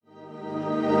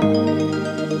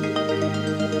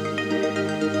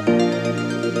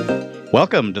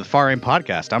Welcome to the Far Aim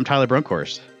Podcast. I'm Tyler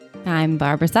Brunkhorst. I'm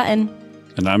Barbara Sutton.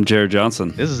 And I'm Jared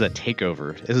Johnson. This is a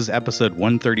takeover. This is episode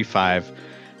 135.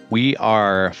 We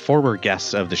are former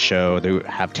guests of the show that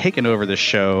have taken over the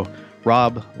show.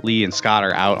 Rob, Lee, and Scott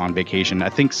are out on vacation, I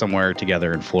think somewhere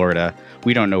together in Florida.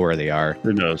 We don't know where they are.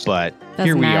 Who knows? But Doesn't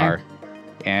here we matter. are.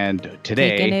 And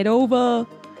today... Taking it over.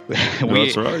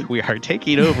 That's right. We are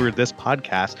taking over this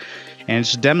podcast, and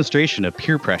it's a demonstration of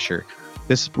peer pressure.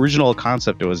 This original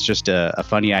concept was just a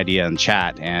funny idea in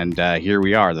chat, and here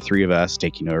we are, the three of us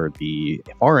taking over the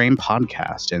Far Aim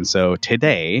podcast. And so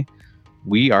today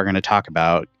we are going to talk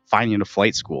about finding a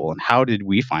flight school and how did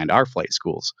we find our flight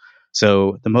schools.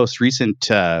 So the most recent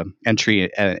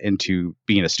entry into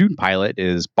being a student pilot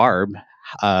is Barb.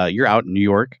 You're out in New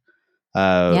York.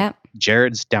 Yep.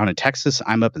 Jared's down in Texas.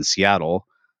 I'm up in Seattle.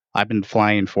 I've been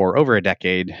flying for over a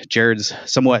decade. Jared's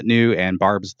somewhat new and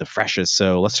Barb's the freshest.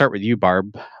 So let's start with you,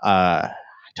 Barb.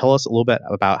 Tell us a little bit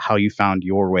about how you found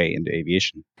your way into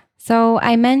aviation. So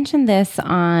I mentioned this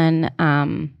on,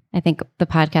 I think, the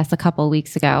podcast a couple of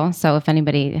weeks ago. So if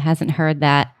anybody hasn't heard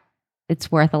that,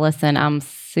 it's worth a listen. I'm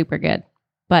super good.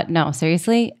 But no,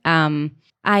 seriously,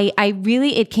 I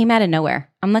really, it came out of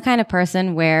nowhere. I'm the kind of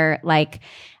person where like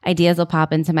ideas will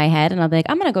pop into my head and I'll be like,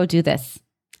 I'm going to go do this.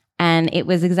 And it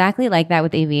was exactly like that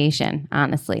with aviation,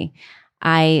 honestly.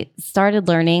 I started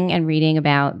learning and reading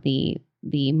about the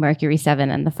Mercury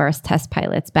 7 and the first test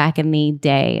pilots back in the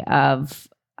day of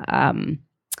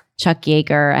Chuck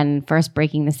Yeager and first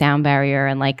breaking the sound barrier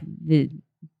and like the,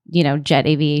 jet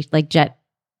aviation, like jet,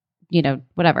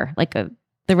 whatever, like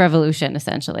the revolution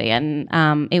essentially.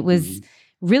 And it was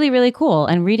really, really cool.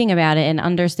 And reading about it and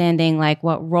understanding like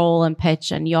what roll and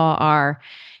pitch and yaw are.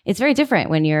 It's very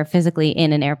different when you're physically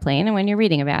in an airplane and when you're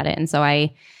reading about it. And so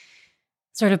I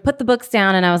sort of put the books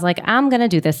down and I was like, I'm going to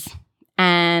do this.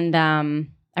 And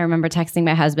I remember texting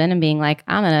my husband and being like,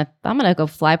 I'm going to go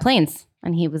fly planes.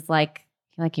 And he was like,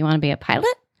 you want to be a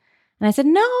pilot? And I said,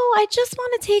 no, I just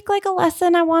want to take like a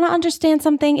lesson. I want to understand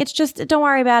something. It's just, don't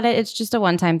worry about it. It's just a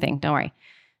one-time thing. Don't worry.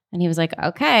 And he was like,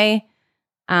 okay.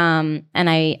 And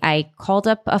I called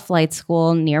up a flight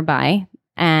school nearby.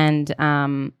 And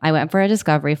I went for a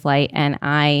discovery flight and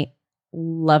I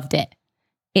loved it.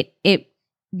 It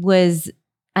was,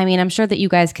 I mean, I'm sure that you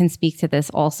guys can speak to this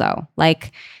also.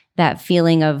 Like that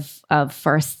feeling of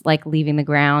first like leaving the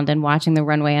ground and watching the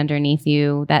runway underneath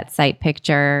you, that sight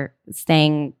picture,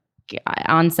 staying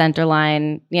on center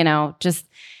line, just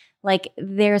like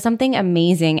there's something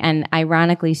amazing and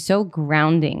ironically so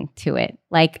grounding to it.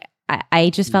 Like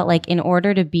I just felt like in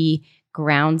order to be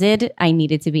grounded, I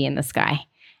needed to be in the sky.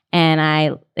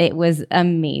 And it was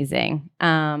amazing.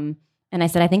 And I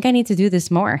said, I think I need to do this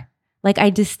more. Like I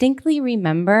distinctly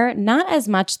remember not as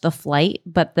much the flight,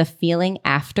 but the feeling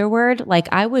afterward. Like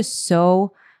I was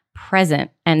so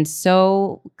present and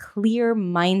so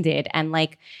clear-minded. And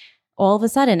like all of a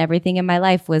sudden, everything in my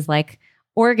life was like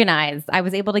organized. I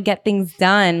was able to get things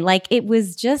done. Like it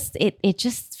was just, it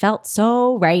just felt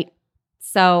so right.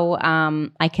 So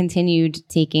I continued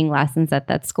taking lessons at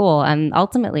that school, and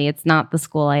ultimately, it's not the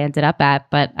school I ended up at.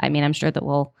 But I mean, I'm sure that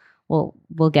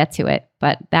we'll get to it.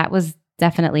 But that was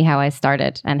definitely how I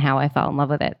started and how I fell in love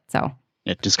with it. So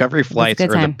yeah, discovery flights are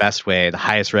the best way. The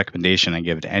highest recommendation I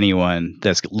give to anyone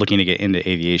that's looking to get into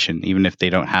aviation, even if they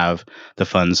don't have the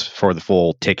funds for the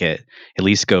full ticket, at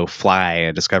least go fly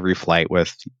a discovery flight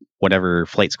with whatever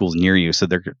flight schools near you. So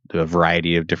there are a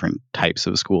variety of different types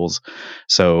of schools.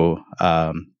 So,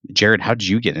 Jared, how did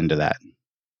you get into that?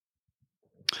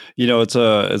 It's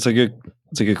a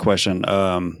good question.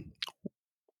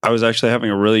 I was actually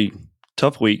having a really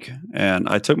tough week, and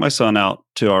I took my son out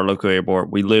to our local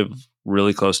airport. We live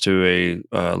really close to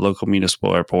a local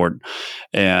municipal airport,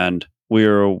 and we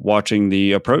were watching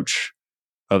the approach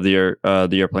of the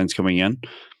airplanes coming in,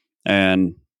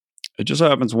 and it just so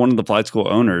happens one of the flight school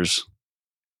owners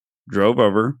drove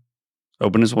over,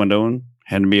 opened his window, and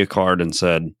handed me a card and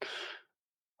said,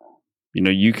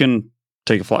 you can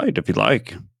take a flight if you'd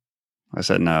like. I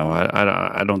said, no,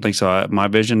 I don't think so. My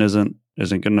vision isn't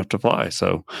good enough to fly.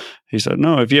 So he said,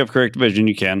 no, if you have correct vision,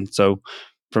 you can. So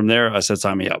from there, I said,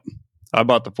 sign me up. I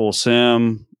bought the full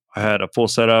sim. I had a full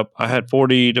setup. I had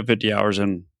 40 to 50 hours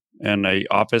in a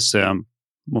office sim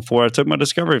before I took my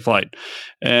discovery flight.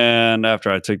 And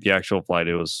after I took the actual flight,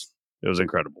 it was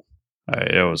incredible.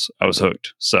 I was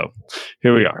hooked. So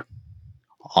here we are.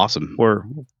 Awesome. We're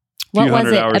what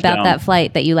was it about down. that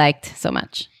flight that you liked so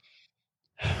much?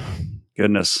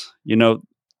 Goodness,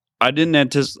 I didn't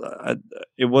anticipate.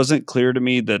 It wasn't clear to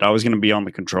me that I was going to be on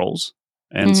the controls,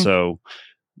 and so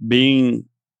being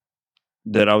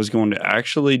that I was going to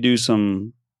actually do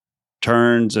some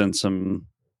turns and some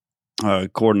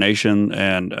coordination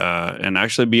and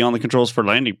actually be on the controls for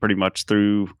landing pretty much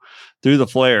through the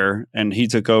flare. And he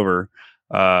took over.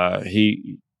 That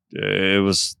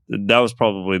was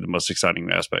probably the most exciting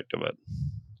aspect of it.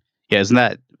 Yeah, isn't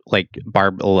that like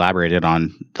Barb elaborated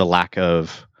on the lack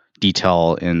of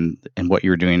detail in what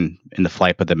you were doing in the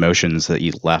flight, but the emotions that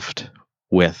you left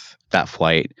with that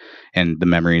flight and the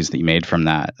memories that you made from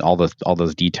that, all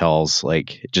those details,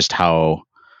 like just how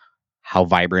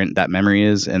vibrant that memory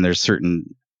is. And there's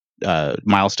certain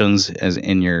milestones as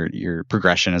in your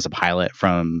progression as a pilot,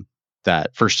 from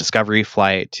that first discovery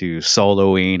flight to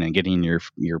soloing and getting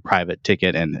your private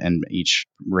ticket and each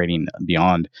rating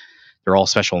beyond. They're all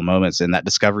special moments, and that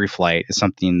discovery flight is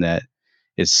something that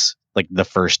is like the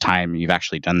first time you've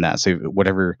actually done that. So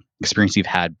whatever experience you've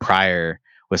had prior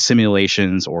with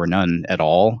simulations or none at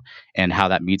all, and how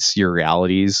that meets your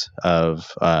realities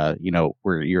of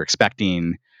where you're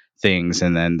expecting things,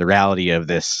 and then the reality of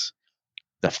this,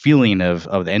 the feeling of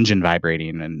the engine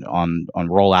vibrating and on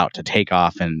rollout to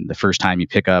takeoff, and the first time you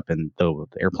pick up and the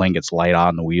airplane gets light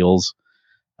on the wheels,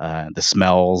 the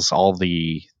smells, all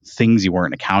the things you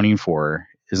weren't accounting for.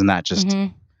 Isn't that just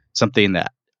something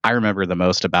that I remember the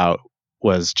most about?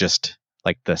 Was just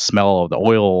like the smell of the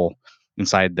oil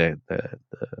inside the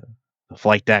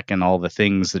flight deck and all the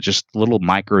things, that just little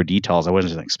micro details I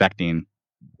wasn't expecting.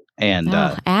 And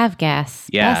avgas,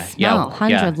 yeah, best smell,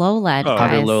 100 low lead, guys.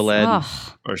 100 low lead,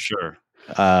 for sure.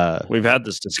 We've had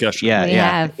this discussion.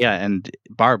 Yeah. And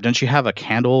Barb, don't you have a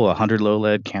candle, 100 low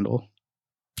lead candle?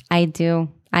 I do.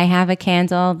 I have a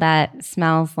candle that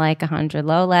smells like 100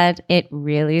 low lead. It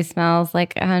really smells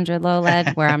like 100 low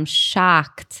lead, where I'm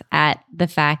shocked at the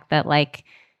fact that, like,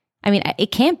 I mean,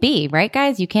 it can't be, right,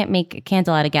 guys? You can't make a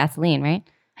candle out of gasoline, right?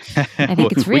 I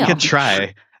think it's real. We could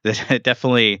try.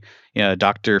 Definitely,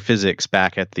 Dr. Physics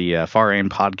back at the Far Aim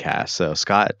podcast. So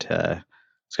Scott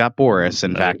Boris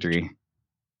in Factory.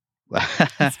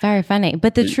 It's very funny.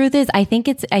 But the truth is, I think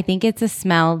it's a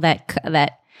smell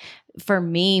that for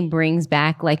me brings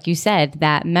back, like you said,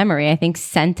 that memory. I think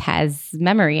scent has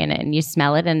memory in it, and you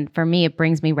smell it, and for me it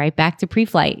brings me right back to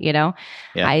pre-flight.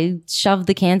 I shoved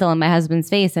the candle in my husband's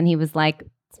face and he was like,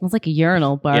 "It smells like a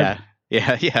urinal, Barb."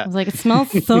 Yeah. I was like, "It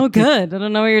smells so good. I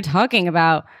don't know what you're talking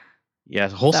about." Yeah,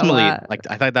 wholesomely, like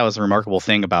I thought that was a remarkable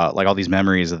thing about like all these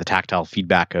memories of the tactile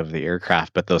feedback of the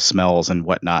aircraft, but those smells and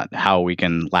whatnot, how we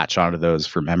can latch onto those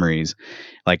for memories.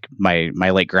 Like my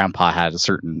late grandpa had a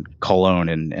certain cologne,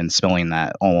 and smelling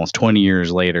that almost 20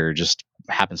 years later, just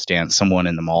happenstance, someone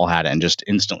in the mall had it, and just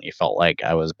instantly felt like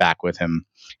I was back with him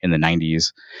in the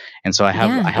 90s. And so I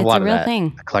have a lot of that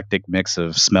eclectic mix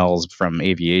of smells from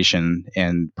aviation,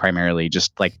 and primarily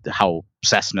just like how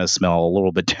Cessnas smell a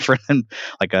little bit different than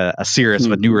like a Cirrus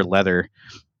with newer leather,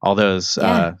 all those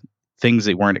things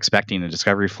that you weren't expecting in a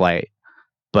discovery flight,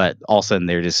 but all of a sudden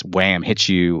they're just wham, hit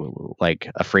you like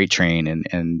a freight train.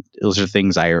 And those are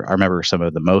things I remember some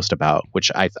of the most about,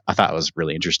 which I thought was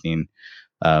really interesting,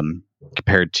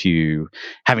 compared to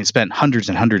having spent hundreds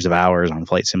and hundreds of hours on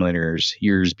flight simulators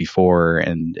years before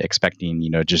and expecting,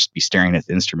 just be staring at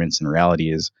the instruments. And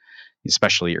reality is,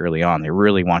 especially early on, they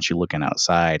really want you looking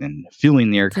outside and feeling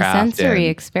the aircraft. It's a sensory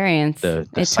experience. The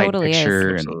it sight totally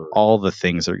picture is. And all the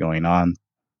things that are going on.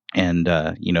 And,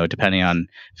 depending on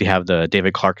if you have the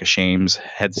David Clark Ashames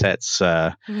headsets,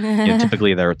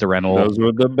 typically they're the rental. Those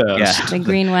were the best. Yeah. The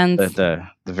green ones. The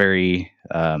very,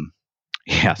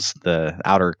 yes, the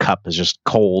outer cup is just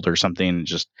cold or something,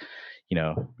 just,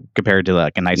 compared to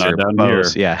like a nicer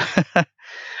Bose. Yeah.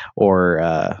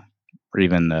 or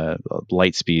even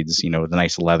light speeds, with a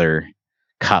nice leather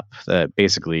cup that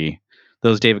basically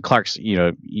those David Clarks,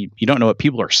 you don't know what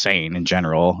people are saying in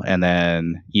general. And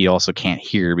then you also can't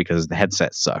hear because the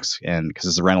headset sucks. And because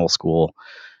it's a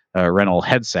rental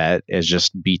headset is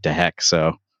just beat to heck.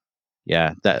 So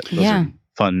yeah, those are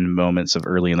fun moments of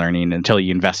early learning until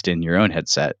you invest in your own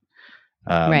headset.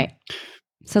 Right.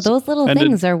 So those little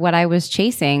things are what I was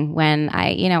chasing when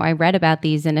I read about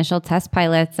these initial test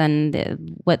pilots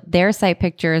and what their sight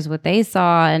pictures, what they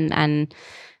saw. And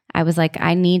I was like,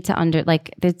 I need to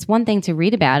it's one thing to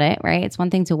read about it, right? It's one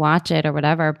thing to watch it or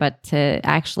whatever, but to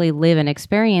actually live and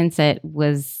experience it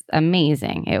was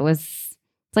amazing. It's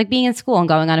like being in school and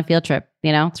going on a field trip,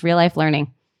 it's real life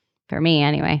learning for me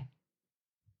anyway.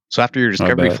 So after your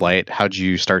discovery flight, how'd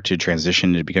you start to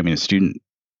transition to becoming a student?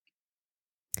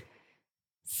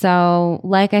 So,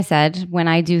 like I said, when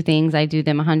I do things, I do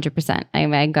them 100%.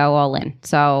 I go all in.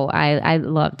 So I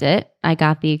loved it. I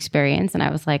got the experience, and I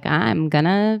was like, I'm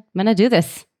gonna do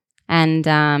this. And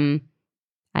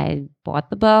I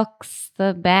bought the books,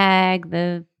 the bag,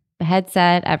 the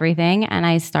headset, everything, and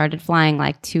I started flying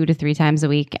like 2 to 3 times a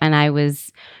week. And I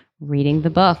was reading the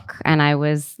book. And I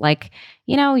was like,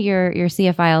 your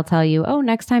CFI will tell you, oh,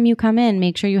 next time you come in,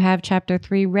 make sure you have chapter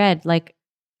 3 read. Like,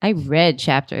 I read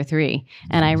chapter 3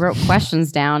 and I wrote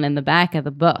questions down in the back of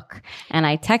the book, and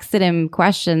I texted him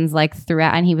questions like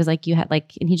throughout. And he was like,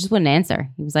 and he just wouldn't answer.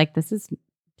 He was like,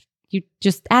 you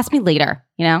just ask me later,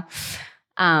 So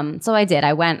I did.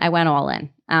 I went all in.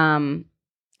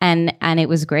 And it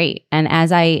was great. And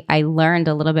as I learned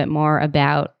a little bit more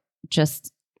about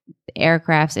just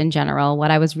aircrafts in general,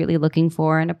 what I was really looking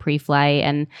for in a pre-flight,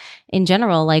 and in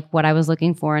general, like what I was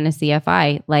looking for in a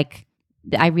CFI, like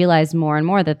I realized more and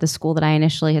more that the school that I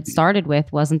initially had started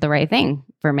with wasn't the right thing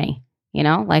for me.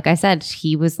 Like I said,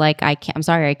 he was like, I'm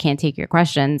sorry, I can't take your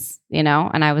questions, and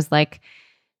I was like,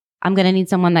 I'm going to need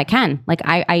someone that can. Like,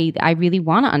 I really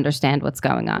want to understand what's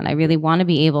going on. I really want to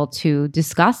be able to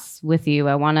discuss with you.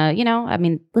 I want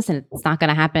to, listen, it's not going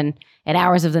to happen at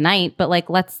hours of the night, but like,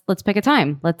 let's pick a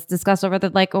time. Let's discuss over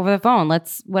the phone.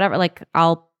 Let's whatever,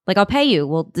 I'll pay you.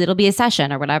 Well, it'll be a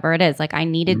session or whatever it is. Like, I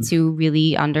needed to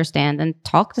really understand and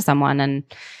talk to someone, and,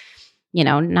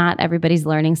 not everybody's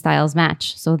learning styles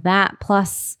match. So that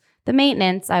plus the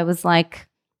maintenance, I was like,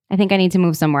 I think I need to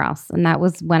move somewhere else. And that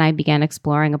was when I began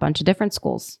exploring a bunch of different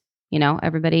schools.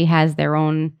 Everybody has their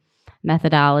own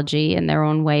methodology and their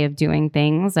own way of doing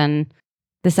things. And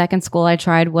the second school I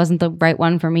tried wasn't the right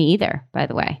one for me either, by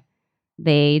the way.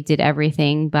 They did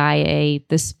everything by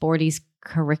the sporties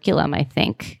curriculum, I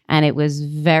think. And it was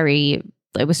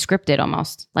scripted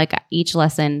almost. Like each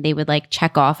lesson, they would like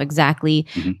check off exactly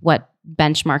what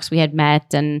benchmarks we had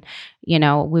met, and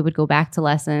we would go back to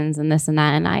lessons and this and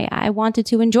that, and I wanted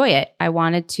to enjoy it. I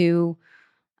wanted to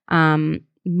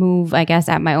move, I guess,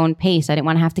 at my own pace. I didn't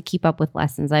want to have to keep up with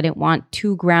lessons. I didn't want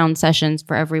 2 ground sessions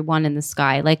for every one in the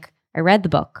sky. Like, I read the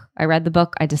book,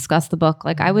 I discussed the book.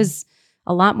 Like, I was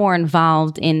a lot more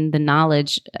involved in the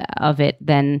knowledge of it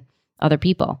than other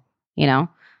people.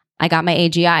 I got my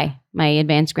AGI, my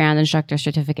Advanced Ground Instructor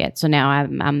Certificate. So now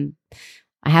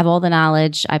I have all the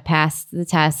knowledge. I passed the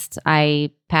test. I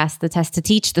passed the test to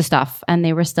teach the stuff. And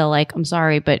they were still like, I'm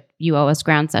sorry, but you owe us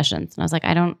ground sessions. And I was like,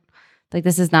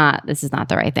 this is not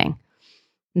the right thing.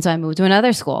 And so I moved to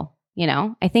another school.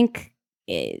 I think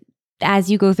as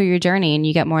you go through your journey and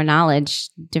you get more knowledge,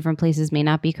 different places may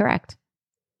not be correct.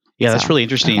 Yeah, that's really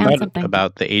interesting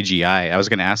about the AGI. I was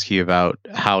going to ask you about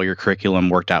how your curriculum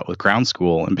worked out with ground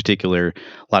school. In particular,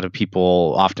 a lot of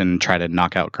people often try to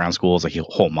knock out ground school as a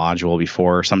whole module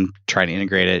before. Some try to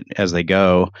integrate it as they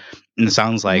go. And it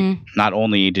sounds like not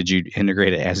only did you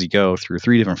integrate it as you go through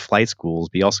 3 different flight schools,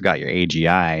 but you also got your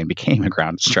AGI and became a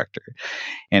ground instructor.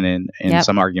 And in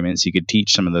some arguments, you could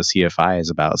teach some of those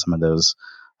CFIs about some of those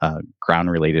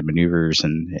ground-related maneuvers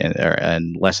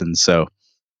and lessons. So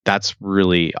that's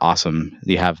really awesome.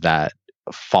 You have that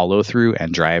follow through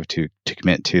and drive to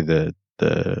commit to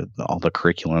all the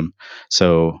curriculum.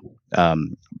 So,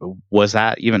 was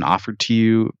that even offered to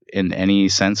you in any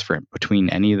sense between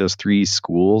any of those 3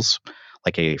 schools,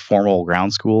 like a formal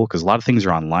ground school? Because a lot of things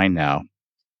are online now.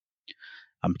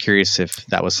 I'm curious if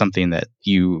that was something that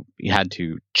you had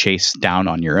to chase down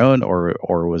on your own,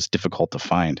 or was difficult to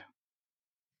find.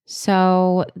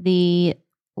 So the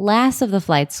last of the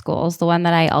flight schools, the one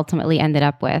that I ultimately ended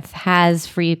up with, has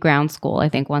free ground school, I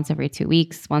think once every 2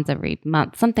 weeks, once every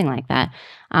month, something like that.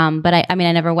 But I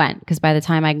never went, because by the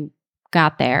time I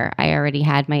got there, I already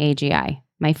had my AGI.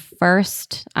 My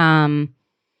first, the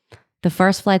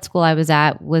first flight school I was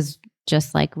at was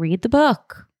just like, read the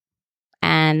book.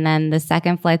 And then the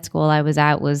second flight school I was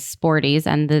at was sporties,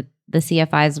 and the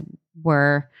CFIs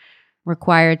were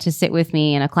required to sit with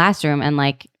me in a classroom. And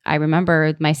like, I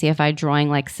remember my CFI drawing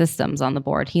like systems on the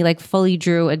board. He like fully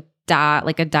drew a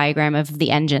diagram of the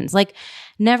engines. Like,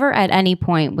 never at any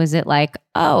point was it like,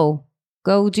 oh,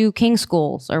 go do King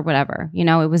schools or whatever.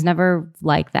 It was never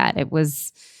like that. It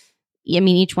was,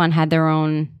 each one had their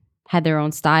own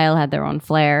style, had their own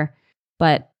flair.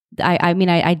 But I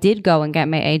did go and get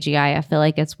my AGI. I feel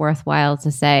like it's worthwhile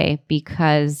to say,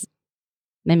 because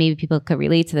and maybe people could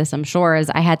relate to this, I'm sure,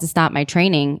 is I had to stop my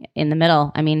training in the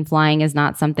middle. Flying is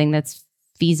not something that's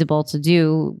feasible to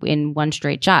do in one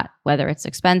straight shot, whether it's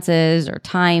expenses or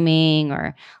timing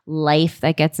or life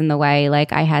that gets in the way.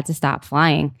 Like, I had to stop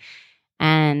flying.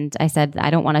 And I said,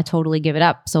 I don't want to totally give it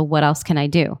up. So what else can I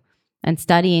do? And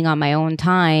studying on my own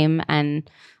time. And,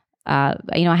 I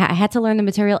had to learn the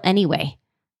material anyway,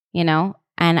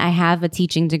 and I have a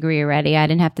teaching degree already. I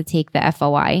didn't have to take the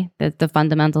FOI, the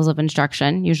fundamentals of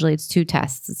instruction. Usually it's 2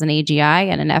 tests. It's an AGI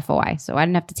and an FOI. So I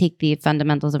didn't have to take the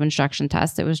fundamentals of instruction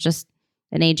test. It was just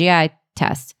an AGI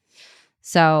test.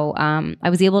 So I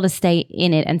was able to stay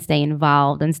in it and stay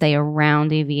involved and stay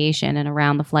around aviation and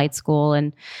around the flight school.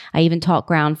 And I even taught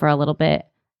ground for a little bit.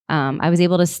 I was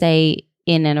able to stay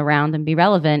in and around and be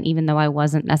relevant, even though I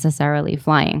wasn't necessarily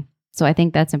flying. So I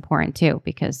think that's important too,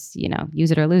 because,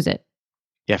 use it or lose it.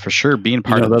 Yeah, for sure. Being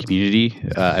part of the community,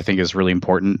 I think, is really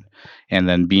important, and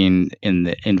then being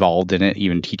involved in it,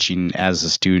 even teaching as a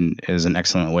student, is an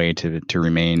excellent way to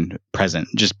remain present.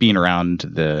 Just being around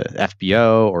the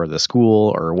FBO or the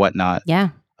school or whatnot. Yeah,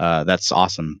 that's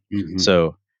awesome. Mhm.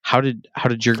 So, how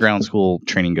did your ground school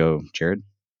training go, Jared?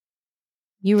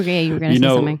 you were going to say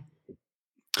something.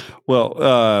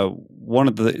 Well, one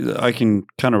of I can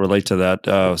kind of relate to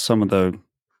that. Some of the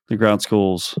ground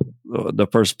schools, the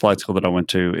first flight school that I went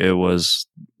to, it was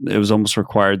almost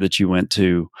required that you went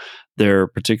to their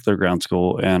particular ground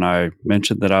school. And I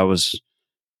mentioned that I was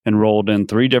enrolled in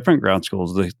 3 different ground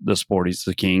schools: the Sporties,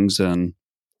 the Kings, and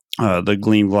the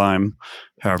Gleam Glime,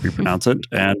 however you pronounce it,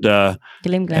 and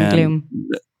Gloom, gloom, gloom.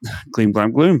 Gleam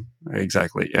Glime Gloom,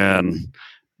 exactly. And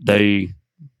they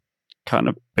kind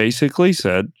of basically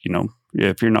said,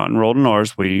 if you're not enrolled in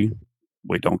ours, we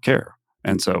don't care.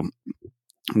 And so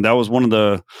that was one of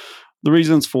the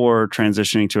reasons for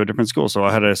transitioning to a different school. So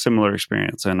I had a similar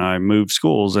experience, and I moved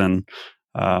schools, and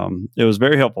it was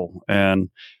very helpful. And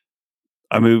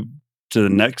I moved to the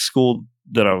next school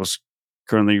that I was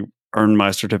currently earning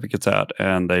my certificates at,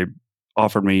 and they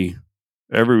offered me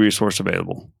every resource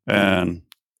available, and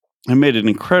it made it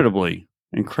incredibly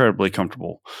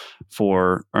comfortable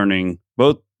for earning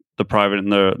both the private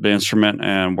and the instrument,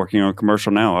 and working on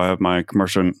commercial now. I have my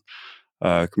commercial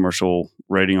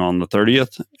rating on the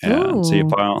 30th and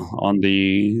CFI on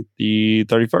the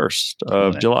 31st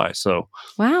of July. So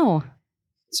wow.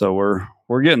 So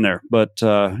we're getting there, but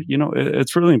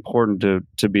it's really important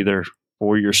to be there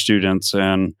for your students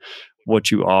and what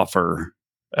you offer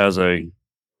as a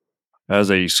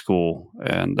school.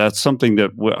 And that's something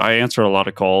that I answer a lot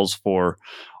of calls for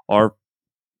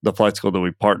the flight school that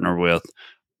we partner with.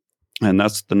 And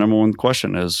that's the number one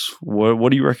question is,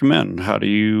 what do you recommend? How do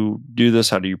you do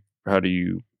this? How do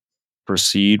you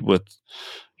proceed with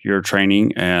your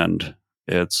training? And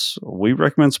we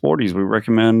recommend Sporties. We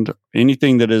recommend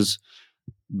anything that is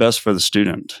best for the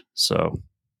student. So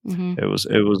it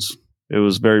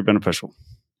was very beneficial.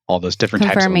 All those different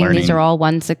types of learning. Confirming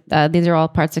these are all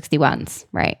Part 61s,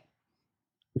 right?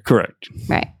 Correct.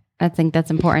 Right. I think that's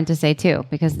important to say too,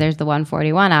 because there's the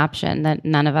 141 option that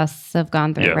none of us have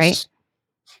gone through, right?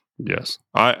 Yes.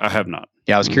 I have not.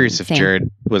 Yeah, I was curious if Jared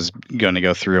was going to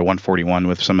go through a 141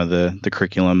 with some of the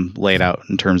curriculum laid out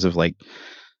in terms of like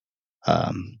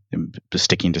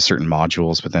sticking to certain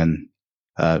modules, but then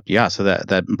so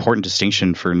that important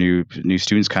distinction for new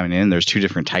students coming in, there's 2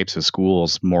 different types of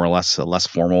schools. More or less a less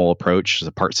formal approach is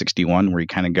a Part 61, where you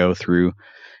kind of go through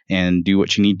and do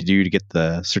what you need to do to get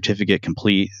the certificate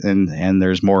complete, and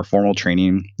there's more formal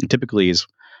training. It typically is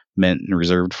meant and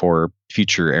reserved for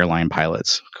future airline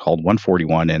pilots, called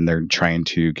 141, and they're trying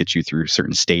to get you through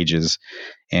certain stages,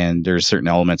 and there's certain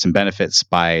elements and benefits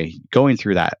by going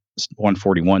through that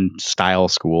 141 style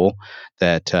school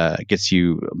that gets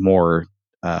you more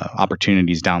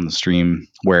opportunities down the stream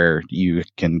where you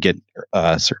can get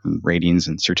certain ratings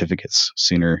and certificates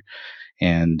sooner.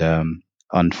 And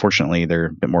unfortunately, they're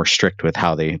a bit more strict with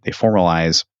how they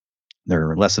formalize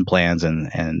their lesson plans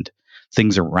and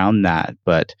things around that.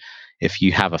 But if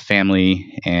you have a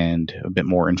family and a bit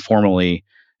more informally,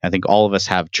 I think all of us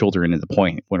have children at the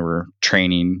point when we're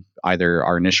training, either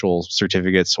our initial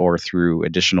certificates or through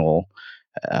additional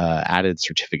added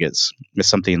certificates, with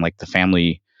something like the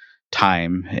family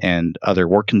time and other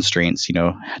work constraints,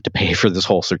 to pay for this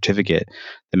whole certificate,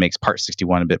 that makes Part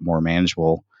 61 a bit more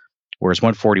manageable. Whereas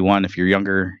 141, if you're a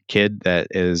younger kid that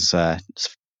is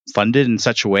funded in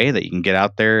such a way that you can get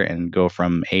out there and go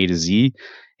from A to Z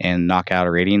and knock out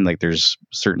a rating, like there's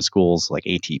certain schools like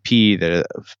ATP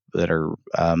that are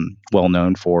well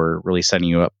known for really setting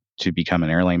you up to become an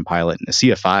airline pilot, and a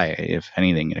CFI, if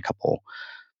anything, in a couple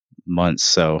months.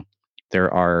 So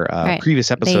there are previous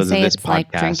episodes of this podcast.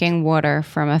 Like drinking water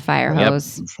from a fire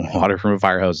hose. Water from a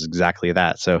fire hose, exactly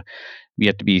that. So you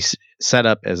have to be set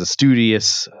up as a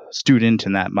studious student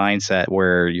in that mindset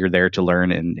where you're there to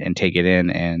learn and take it in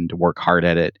and work hard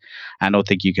at it. I don't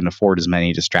think you can afford as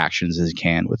many distractions as you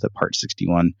can with a Part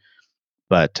 61,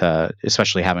 but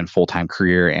especially having full-time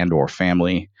career and or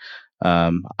family.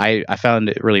 I found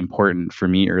it really important for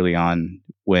me early on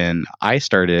when I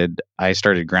started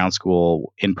ground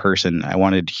school in person. I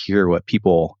wanted to hear what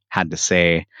people had to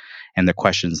say and the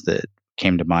questions that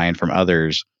came to mind from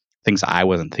others, things I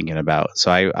wasn't thinking about.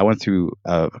 So I went through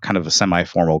kind of a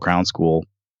semi-formal ground school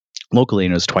locally,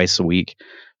 and it was twice a week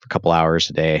for a couple hours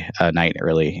a day, night and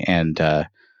early. And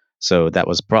so that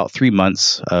was about 3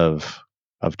 months of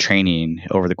training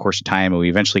over the course of time. And we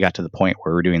eventually got to the point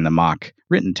where we're doing the mock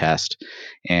written test.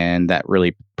 And that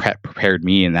really prepared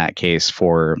me in that case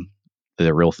for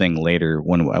the real thing later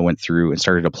when I went through and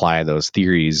started to apply those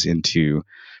theories into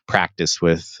practice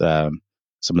with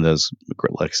some of those,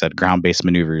 like I said, ground-based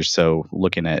maneuvers. So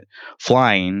looking at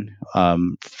flying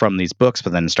from these books,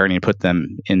 but then starting to put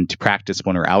them into practice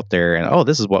when we're out there. And, oh,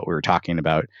 this is what we were talking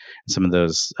about. Some of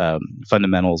those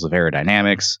fundamentals of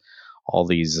aerodynamics, all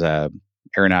these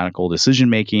aeronautical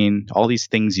decision-making, all these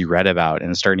things you read about,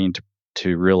 and starting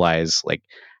to realize like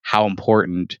how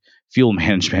important fuel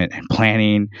management and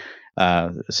planning,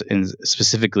 and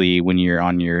specifically when you're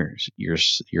on your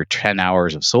 10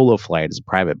 hours of solo flight as a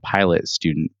private pilot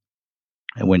student,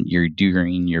 and when you're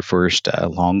doing your first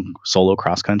long solo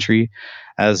cross country,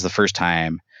 as the first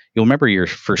time you'll remember your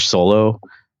first solo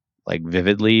like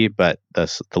vividly, but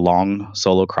the long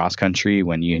solo cross country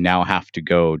when you now have to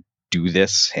go do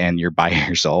this and you're by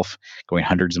yourself going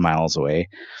hundreds of miles away,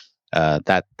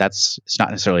 that's it's not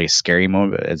necessarily a scary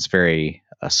moment, but it's very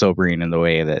sobering in the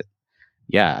way that,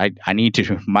 yeah, I need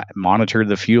to monitor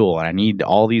the fuel, and I need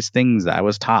all these things that I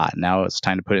was taught. Now it's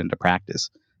time to put it into practice.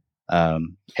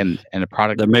 And a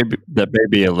product that may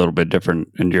be a little bit different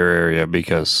in your area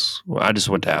because I just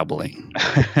went to Abilene,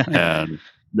 and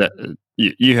that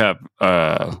you have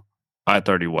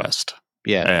I-30 West,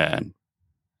 yeah, and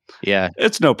yeah,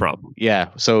 it's no problem. yeah.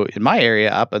 So in my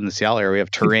area, up in the Seattle area, we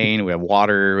have terrain, we have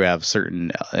water, we have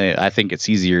certain. I think it's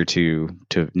easier to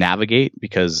navigate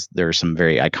because there are some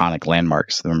very iconic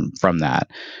landmarks from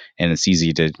that, and it's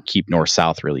easy to keep north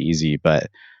south really easy. But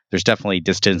there's definitely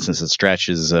distances and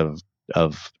stretches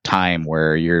of time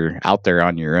where you're out there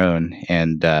on your own,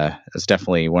 and it's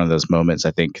definitely one of those moments.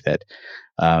 I think that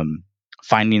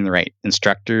finding the right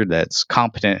instructor that's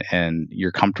competent and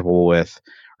you're comfortable with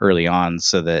early on,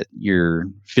 so that you're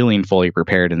feeling fully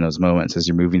prepared in those moments as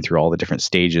you're moving through all the different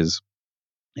stages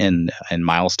and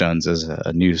milestones as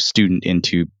a new student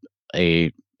into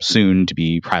a soon to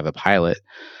be private pilot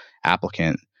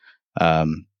applicant.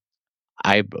 The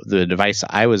advice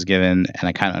I was given, and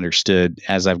I kind of understood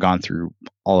as I've gone through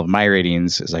all of my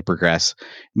ratings as I progress,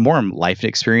 more life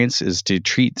experience, is to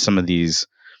treat some of these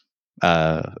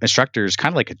instructors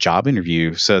kind of like a job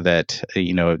interview, so that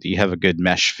you have a good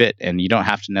mesh fit, and you don't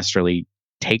have to necessarily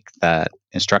take that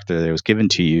instructor that was given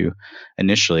to you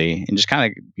initially, and just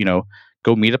kind of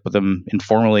go meet up with them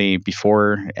informally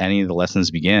before any of the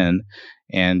lessons begin,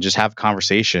 and just have a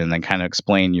conversation, and then kind of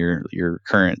explain your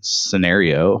current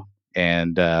scenario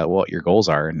and what your goals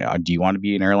are. Now, do you want to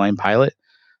be an airline pilot,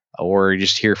 or are you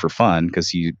just here for fun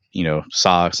because you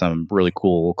saw some really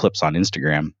cool clips on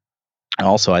Instagram? And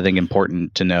also, I think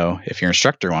important to know if your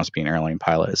instructor wants to be an airline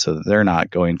pilot, so that they're not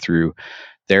going through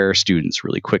their students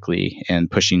really quickly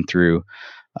and pushing through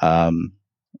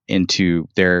into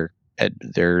their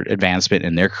advancement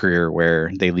in their career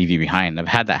where they leave you behind. I've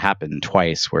had that happen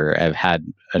twice where I've had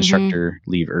an instructor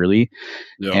leave early,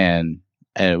 and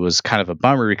it was kind of a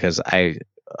bummer because I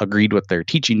agreed with their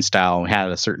teaching style and had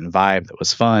a certain vibe that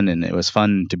was fun, and it was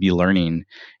fun to be learning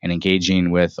and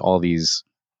engaging with all these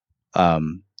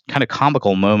kind of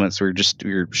comical moments where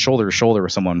you're shoulder to shoulder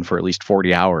with someone for at least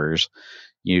 40 hours.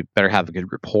 You better have a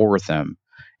good rapport with them.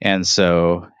 And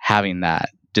so having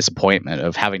that disappointment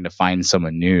of having to find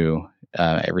someone new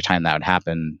every time that would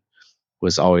happen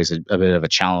was always a bit of a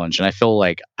challenge. And I feel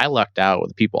like I lucked out with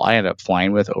the people I ended up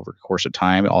flying with over the course of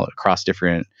time, all across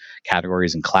different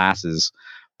categories and classes.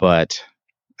 But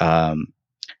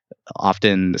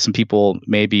often some people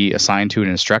may be assigned to an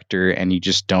instructor and you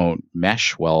just don't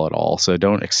mesh well at all. So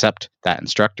don't accept that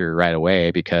instructor right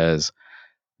away because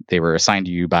they were assigned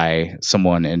to you by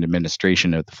someone in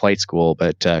administration at the flight school.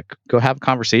 But go have a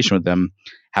conversation with them,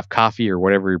 have coffee or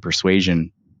whatever your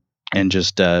persuasion, and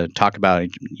just talk about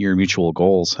your mutual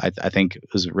goals. I think it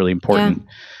was really important.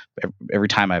 Yeah. Every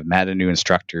time I've met a new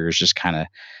instructor, is just kind of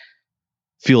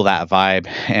feel that vibe.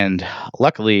 And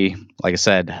luckily, like I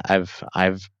said,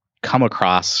 I've come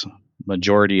across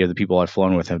majority of the people I've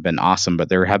flown with have been awesome, but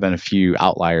there have been a few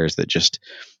outliers that just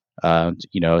I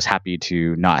was happy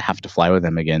to not have to fly with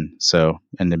them again. So,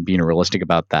 and then being realistic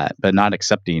about that, but not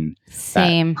accepting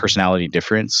that personality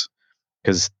difference,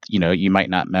 because you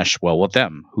might not mesh well with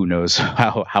them. Who knows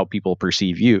how people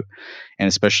perceive you, and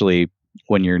especially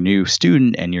when you're a new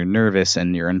student and you're nervous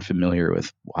and you're unfamiliar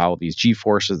with how these G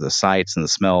forces, the sights and the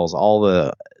smells,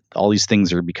 all these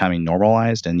things are becoming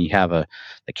normalized, and you have a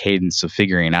cadence of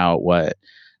figuring out what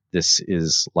this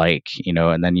is like,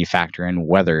 and then you factor in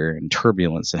weather and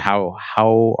turbulence and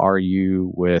how are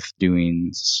you with doing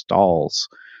stalls.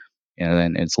 And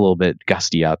then it's a little bit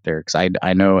gusty out there because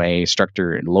I know a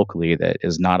instructor locally that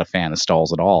is not a fan of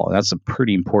stalls at all. And that's a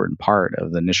pretty important part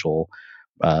of the initial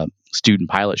student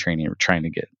pilot training. We're trying to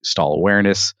get stall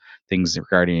awareness, things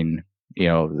regarding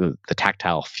the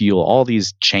tactile feel, all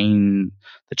these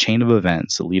the chain of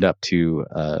events that lead up to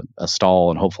a stall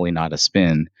and hopefully not a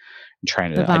spin. And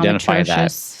trying The to identify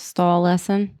that. stall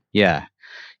lesson. Yeah.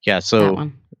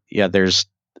 So there's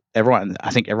everyone.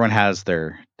 I think everyone has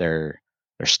their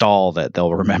stall that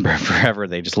they'll remember forever.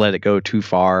 They just let it go too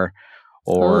far,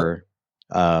 or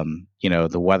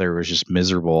the weather was just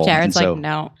miserable. Jared's like,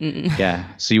 no. Yeah.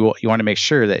 So you want to make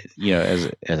sure that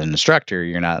as an instructor,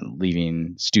 you're not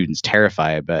leaving students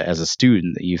terrified, but as a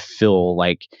student, that you feel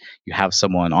like you have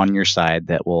someone on your side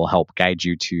that will help guide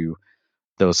you to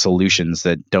those solutions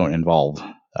that don't involve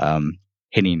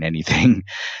hitting anything.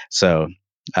 So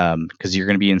because you're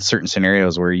going to be in certain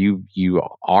scenarios where you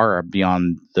are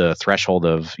beyond the threshold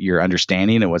of your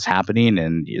understanding of what's happening,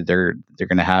 and they're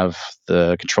going to have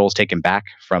the controls taken back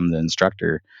from the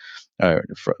instructor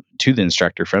to the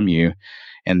instructor from you,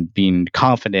 and being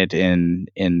confident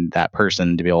in that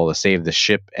person to be able to save the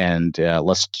ship and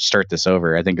let's start this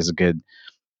over, I think is a good,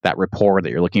 that rapport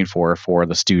that you're looking for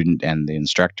the student and the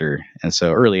instructor. And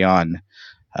so early on,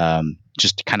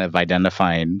 just kind of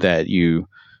identifying that you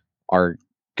are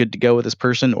good to go with this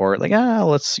person, or like,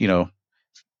 let's,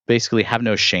 basically have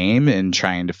no shame in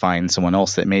trying to find someone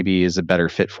else that maybe is a better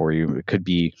fit for you. It could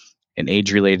be an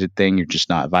age related thing. You're just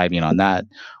not vibing on that,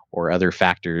 or other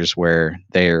factors where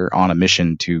they're on a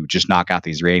mission to just knock out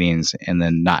these ratings and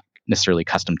then not necessarily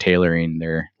custom tailoring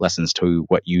their lessons to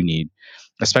what you need,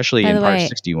 especially in Part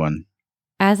 61.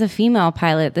 As a female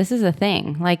pilot, this is a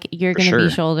thing. Like, you're going to be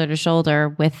shoulder to shoulder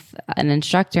with an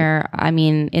instructor. I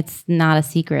mean, it's not a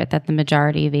secret that the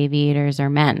majority of aviators are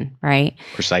men, right?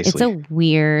 Precisely. It's a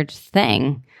weird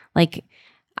thing. Like,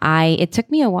 it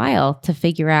took me a while to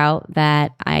figure out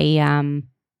that I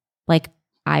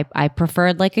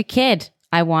preferred like a kid.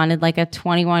 I wanted like a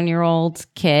 21-year-old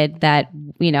kid that,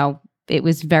 it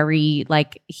was very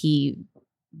like, he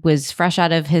was fresh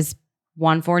out of his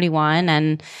 141,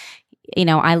 and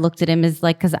I looked at him as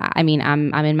like, because I mean,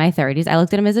 I'm in my 30s. I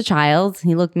looked at him as a child.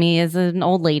 He looked at me as an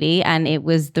old lady, and it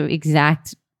was the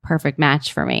exact perfect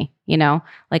match for me.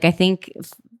 Like, I think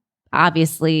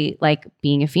obviously, like,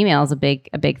 being a female is a big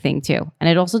thing too, and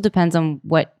it also depends on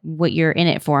what you're in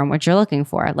it for and what you're looking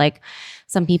for. Like,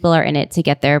 some people are in it to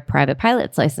get their private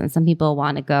pilot's license. Some people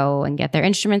want to go and get their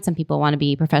instruments. Some people want to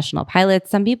be professional pilots.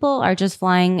 Some people are just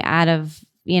flying out of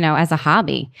as a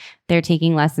hobby. They're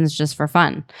taking lessons just for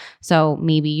fun. So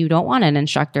maybe you don't want an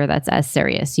instructor that's as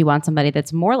serious. You want somebody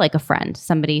that's more like a friend,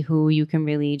 somebody who you can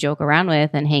really joke around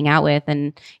with and hang out with.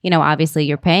 And, obviously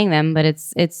you're paying them, but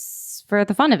it's for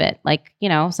the fun of it. Like,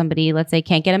 somebody, let's say,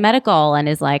 can't get a medical and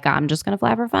is like, I'm just going to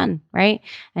fly for fun. Right.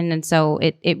 And then so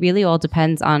it really all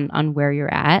depends on where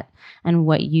you're at and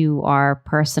what you are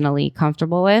personally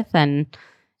comfortable with. And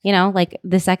like,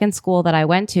 the second school that I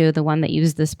went to, the one that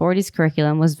used the sporties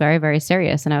curriculum, was very, very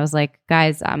serious. And I was like,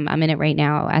 guys, I'm in it right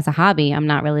now as a hobby. I'm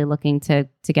not really looking to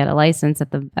get a license at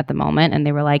the moment. And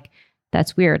they were like,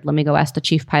 that's weird. Let me go ask the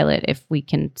chief pilot if we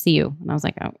can see you. And I was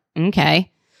like, oh,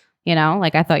 okay.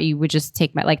 Like, I thought you would just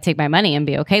take my money and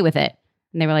be okay with it.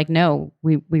 And they were like, no,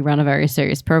 we run a very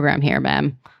serious program here,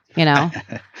 ma'am.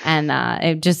 And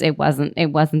it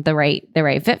wasn't the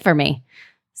right fit for me.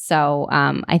 So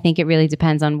I think it really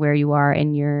depends on where you are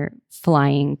in your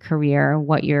flying career,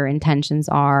 what your intentions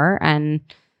are, and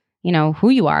who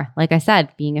you are. Like I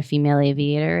said, being a female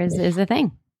aviator is a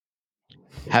thing.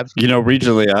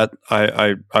 Regionally,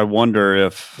 I wonder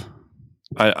if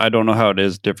I don't know how it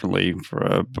is differently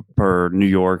per New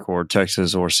York or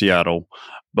Texas or Seattle,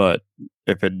 but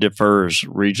if it differs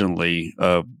regionally,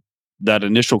 that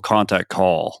initial contact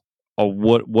call,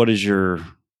 what is your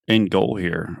end goal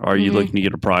here? Are you looking to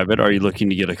get a private? Are you looking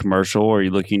to get a commercial? Are you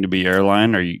looking to be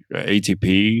airline? Are you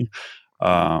ATP?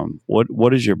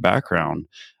 What is your background?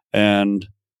 And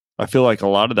I feel like a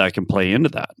lot of that can play into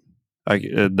that,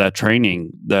 that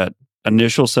training, that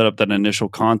initial setup, that initial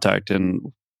contact.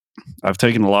 And I've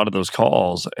taken a lot of those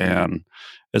calls, and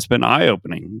it's been eye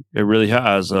opening. It really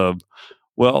has.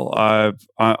 Well,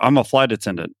 I'm a flight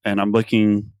attendant, and I'm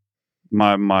looking.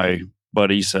 My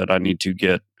buddy said I need to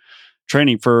get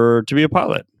training to be a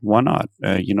pilot. Why not?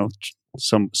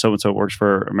 So and so works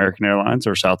for American Airlines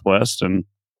or Southwest, and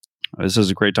this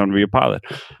is a great time to be a pilot.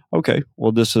 Okay,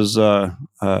 well, this is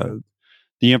the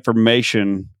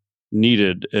information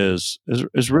needed is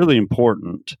really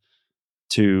important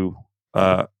to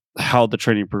how the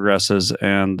training progresses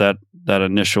and that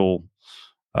initial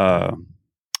uh,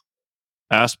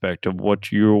 aspect of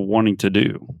what you're wanting to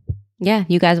do. Yeah,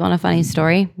 you guys want a funny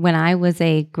story? When I was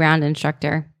a ground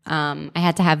instructor, I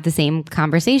had to have the same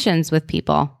conversations with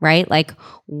people, right? Like,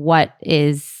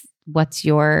 what's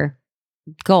your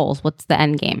goals? What's the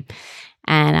end game?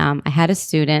 And I had a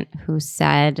student who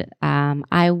said,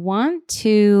 I want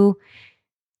to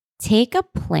take a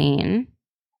plane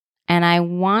and I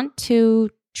want to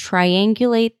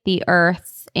triangulate the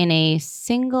earth in a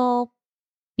single,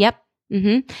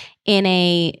 in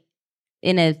a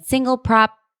single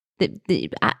prop, the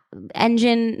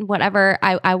engine, whatever.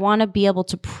 I want to be able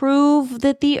to prove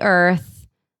that the earth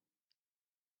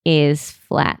is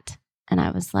flat. And I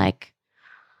was like,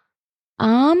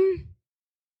 I'm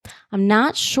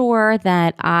not sure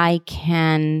that I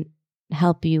can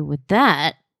help you with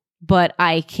that, but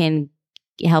I can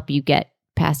help you get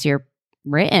past your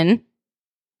written.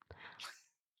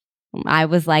 I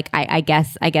was like, I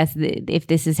guess if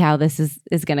this is how this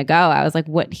is going to go, I was like,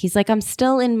 what? He's like, I'm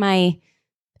still in my,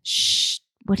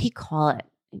 what do you call it?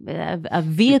 A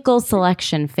vehicle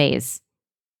selection phase.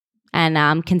 And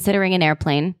I'm considering an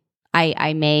airplane.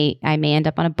 I may end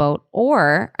up on a boat,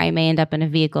 or I may end up in a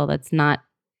vehicle that's not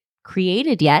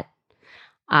created yet.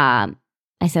 I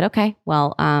said, okay,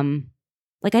 well,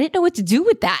 like I didn't know what to do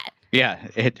with that. Yeah,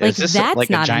 like that's like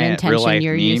not an intention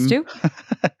you're used to.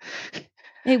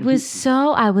 It was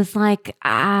so. I was like,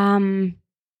 okay,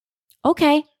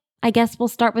 I guess we'll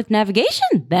start with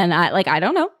navigation then. I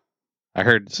don't know. I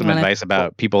heard some advice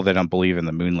about people that don't believe in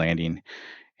the moon landing,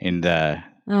 and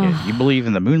yeah, you believe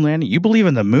in the moon landing? You believe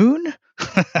in the moon?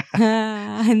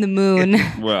 In the moon.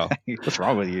 Well, what's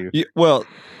wrong with you? Well,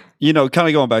 kind of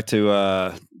going back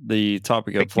to the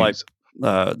topic of flight,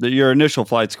 your initial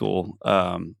flight school.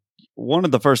 One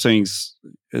of the first things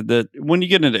that when you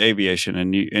get into aviation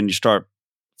and you start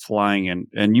flying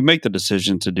and you make the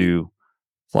decision to do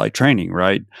flight training,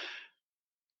 right?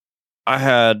 I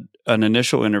had an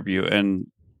initial interview, and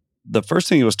the first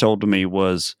thing that was told to me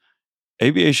was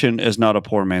aviation is not a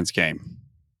poor man's game.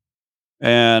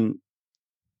 And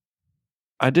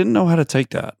I didn't know how to take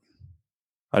that.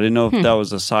 I didn't know if that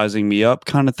was a sizing me up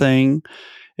kind of thing,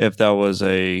 if that was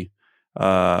a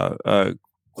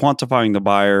quantifying the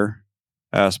buyer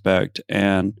aspect.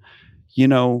 And,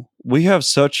 we have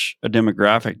such a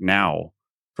demographic now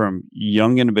from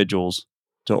young individuals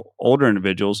to older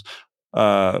individuals.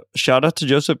 Shout out to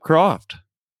Joseph Croft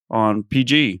on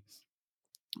PG,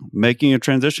 making a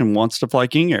transition, wants to fly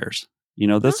King Airs.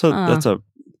 That's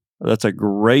a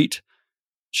great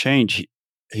change.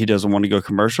 He doesn't want to go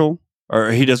commercial,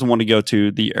 or he doesn't want to go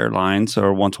to the airlines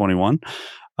or 121.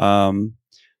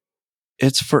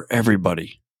 It's for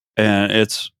everybody, and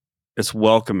it's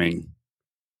welcoming.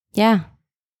 Yeah.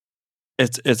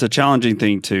 It's a challenging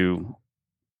thing to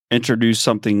introduce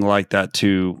something like that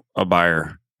to a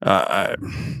buyer. I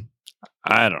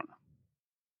don't know.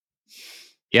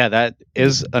 Yeah, that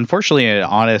is unfortunately an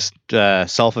honest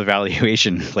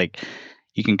self-evaluation. Like,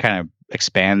 you can kind of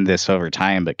expand this over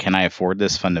time, but can I afford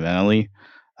this fundamentally?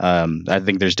 I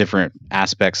think there's different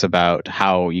aspects about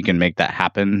how you can make that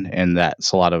happen, and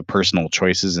that's a lot of personal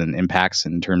choices and impacts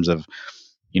in terms of,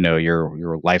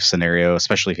 your life scenario,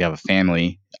 especially if you have a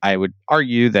family. I would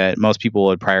argue that most people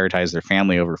would prioritize their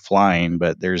family over flying,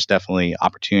 but there's definitely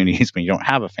opportunities when you don't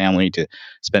have a family to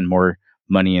spend more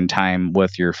money and time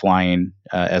with your flying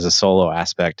as a solo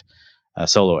aspect, a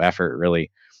solo effort,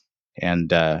 really. And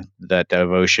that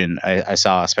devotion, I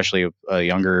saw, especially a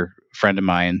younger friend of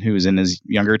mine who was in his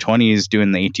younger 20s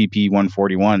doing the ATP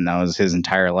 141. That was his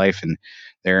entire life, and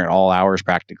they're at all hours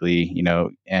practically,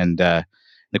 and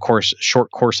the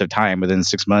short course of time within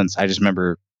 6 months. I just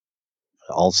remember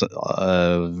also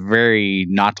very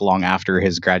not long after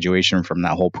his graduation from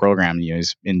that whole program,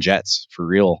 he's in jets for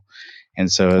real.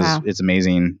 And so it's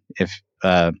amazing if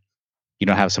you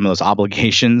don't have some of those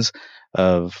obligations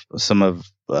of some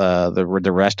of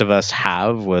the rest of us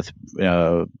have with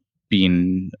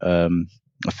being a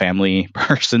family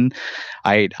person.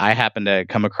 I happened to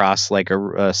come across like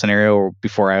a scenario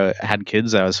before I had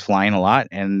kids. I was flying a lot,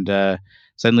 and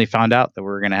suddenly found out that we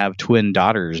were going to have twin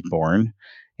daughters born.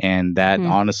 And that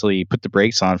honestly put the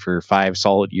brakes on for 5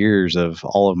 solid years of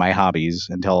all of my hobbies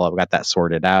until I got that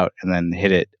sorted out, and then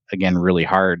hit it again really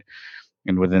hard.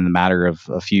 And within the matter of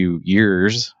a few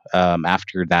years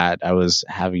after that, I was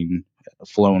having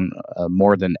flown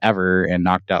more than ever and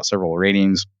knocked out several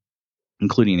ratings,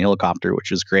 including helicopter,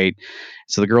 which is great.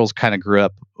 So the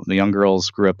young girls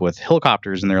grew up with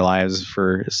helicopters in their lives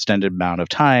for an extended amount of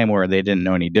time where they didn't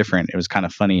know any different. It was kind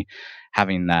of funny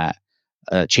having that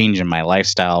change in my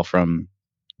lifestyle from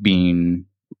being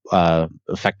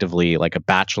effectively like a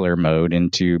bachelor mode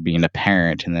into being a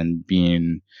parent, and then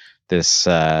being this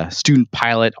student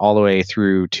pilot all the way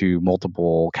through to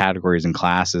multiple categories and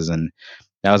classes. And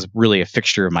that was really a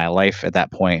fixture of my life at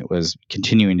that point, was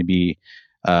continuing to be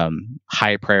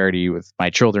high priority with my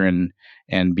children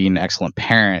and being an excellent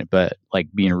parent, but like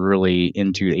being really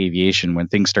into aviation when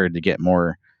things started to get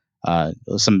more,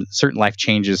 some certain life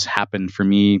changes happened for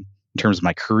me in terms of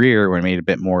my career, when it made it a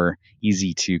bit more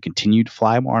easy to continue to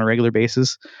fly more on a regular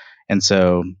basis. And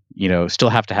so, still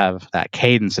have to have that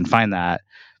cadence and find that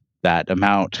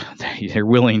amount that you're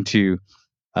willing to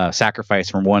sacrifice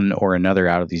from one or another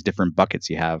out of these different buckets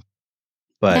you have.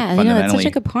 But Yeah, that's such a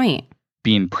fundamentally, good point.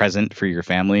 being present for your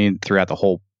family throughout the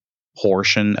whole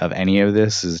portion of any of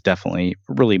this is definitely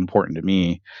really important to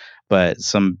me. But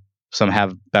some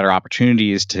have better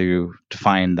opportunities to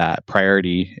find that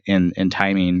priority in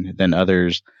timing than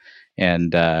others.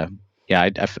 And yeah,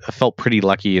 I felt pretty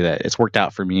lucky that it's worked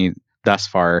out for me thus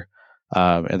far.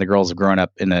 And the girls have grown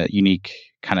up in a unique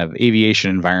kind of aviation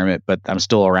environment, but I'm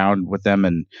still around with them.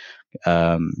 And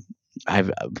um, I've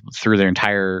through their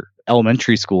entire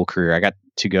elementary school career, I got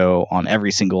to go on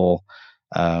every single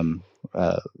um,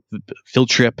 uh, field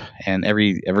trip and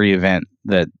every event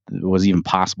that was even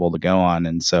possible to go on.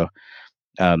 And so,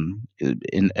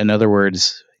 in other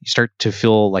words, you start to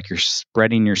feel like you're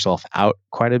spreading yourself out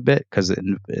quite a bit, because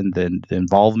in the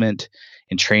involvement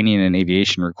in training and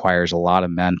aviation requires a lot of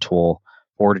mental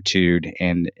fortitude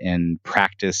and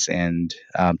practice, and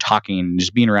talking and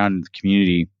just being around the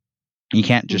community. You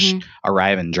can't just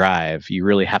arrive and drive. You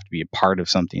really have to be a part of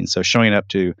something. So showing up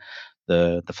to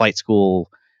the flight school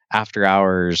after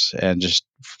hours and just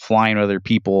flying with other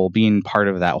people, being part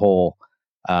of that whole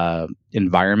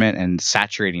environment and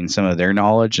saturating some of their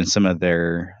knowledge and some of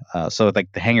their so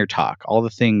like the hangar talk, all the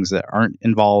things that aren't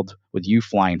involved with you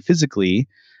flying physically,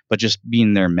 but just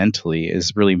being there mentally,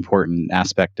 is really important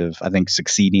aspect of, I think,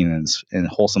 succeeding and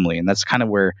wholesomely. And that's kind of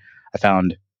where I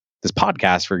found this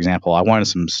podcast, for example. I wanted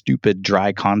some stupid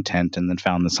dry content, and then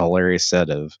found this hilarious set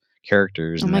of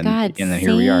characters, Oh my God, and then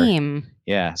here we are. same.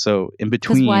 Yeah. So in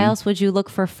Because between, why else would you look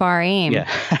for far aim? yeah,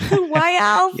 Why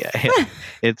else? yeah,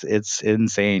 it's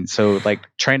insane. So like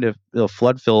trying to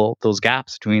flood fill those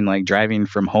gaps between like driving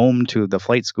from home to the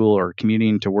flight school or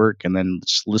commuting to work, and then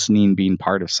just listening, being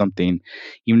part of something,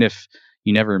 even if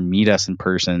you never meet us in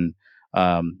person.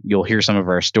 You'll hear some of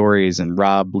our stories, and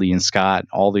Rob, Lee, and Scott,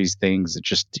 all these things that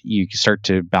just you start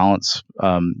to balance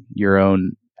your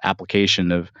own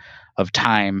application of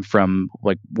time from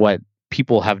like what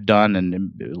people have done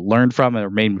and learned from or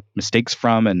made mistakes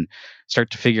from, and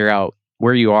start to figure out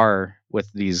where you are with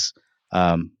these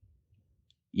um,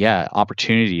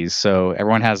 opportunities. So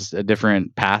everyone has a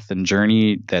different path and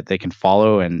journey that they can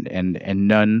follow, and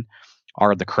none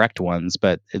are the correct ones,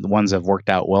 but the ones that have worked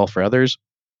out well for others.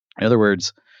 In other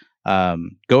words,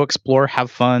 go explore, have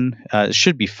fun. It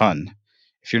should be fun.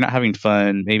 If you're not having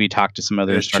fun, maybe talk to some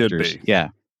other It should instructors. be. Yeah.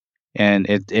 And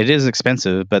it is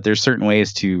expensive, but there's certain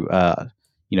ways to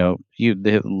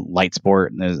the light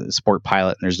sport, and there's a sport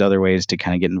pilot, and there's other ways to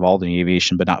kind of get involved in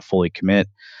aviation but not fully commit.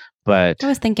 But I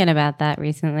was thinking about that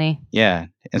recently. yeah,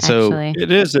 and so Actually,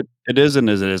 It is. It isn't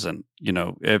as it isn't.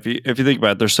 If you think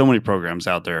about it, there's so many programs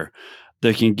out there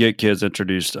that can get kids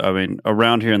introduced. I mean,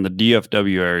 around here in the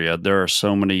DFW area, there are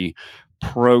so many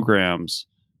programs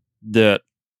that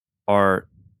are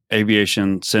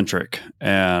aviation centric,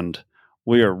 and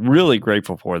we are really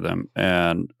grateful for them.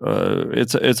 And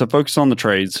it's a focus on the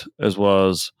trades as well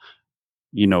as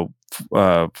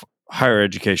higher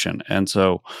education. And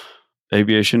so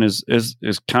aviation is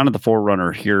kind of the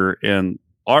forerunner here in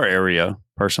our area.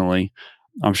 Personally,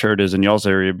 I'm sure it is in y'all's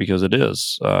area because it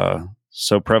is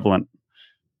so prevalent.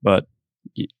 But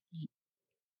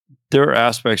there are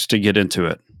aspects to get into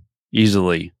it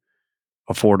easily,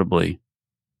 affordably,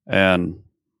 and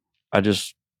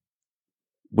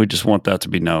we just want that to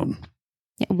be known.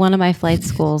 one of my flight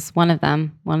schools, one of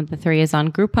the three, is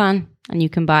on Groupon, and you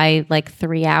can buy like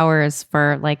 3 hours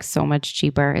for like so much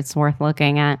cheaper. It's worth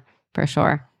looking at for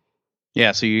sure.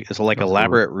 yeah, so it's like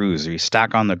elaborate ruse. You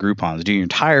stack on the Groupons, do your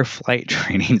entire flight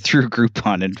training through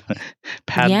Groupon, and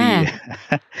pad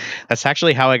the. That's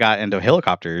actually how I got into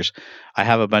helicopters. I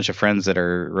have a bunch of friends that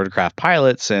are rotorcraft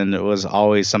pilots, and it was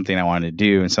always something I wanted to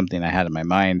do and something I had in my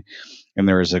mind. And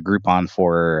there was a Groupon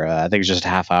for I think it was just a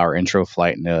half-hour intro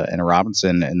flight in a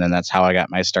Robinson, and then that's how I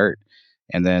got my start.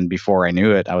 And then before I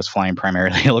knew it, I was flying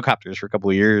primarily helicopters for a couple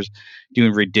of years,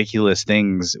 doing ridiculous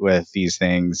things with these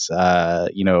things.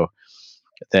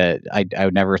 That I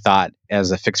would never thought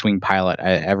as a fixed wing pilot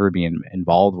I'd ever be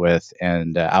involved with,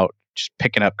 and out just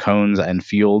picking up cones and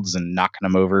fields and knocking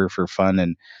them over for fun.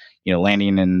 And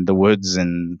landing in the woods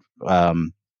and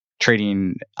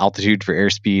trading altitude for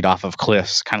airspeed off of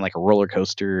cliffs, kind of like a roller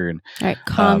coaster. And all right,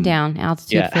 calm down.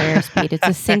 Altitude for airspeed. It's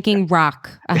a sinking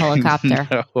rock, a helicopter.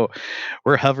 No,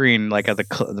 we're hovering like at the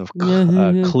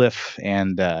cliff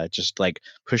and just like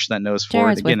pushing that nose forward.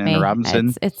 Jared's with Again, me. in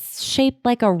Robinson. It's shaped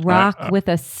like a rock with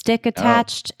a stick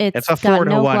attached. It's a got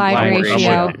no glide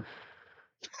ratio.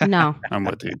 No, I'm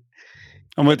with you.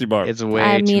 I'm with you, Barb. It's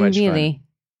way too much really fun.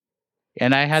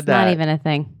 And I had it's not even a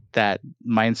thing. That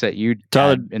mindset you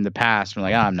had in the past. I'm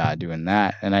like, I'm not doing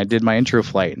that. And I did my intro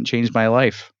flight and changed my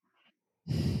life.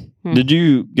 Did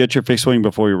you get your fixed wing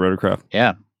before your rotorcraft?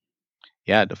 Yeah.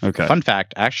 Yeah. Okay. Fun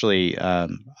fact, actually, I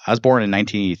was born in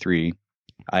 1983.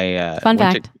 I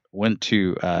went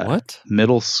to what?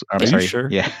 middle. I'm sorry. Sure?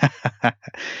 Yeah.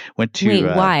 Went to Wait,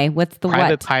 why? What's the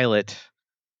private what? pilot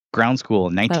ground school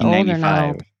in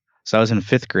 1995. So I was in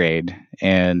 5th grade,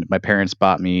 and my parents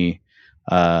bought me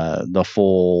the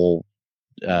full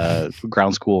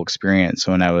ground school experience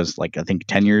when I was like, I think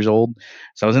 10 years old.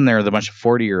 So I was in there with a bunch of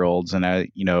 40-year-olds, and I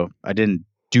didn't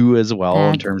do as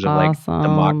well in terms of like the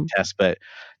mock test, but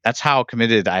that's how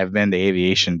committed I've been to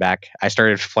aviation back. I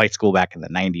started flight school back in the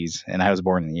 90s, and I was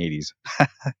born in the 80s.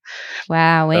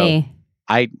 Wow. So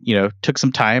I, took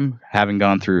some time, having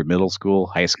gone through middle school,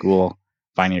 high school,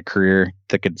 finding a career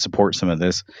that could support some of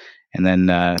this. And then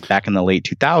back in the late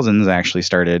 2000s, I actually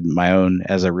started my own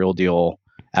as a real deal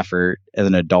effort as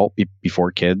an adult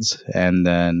before kids, and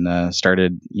then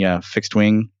started fixed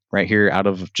wing right here out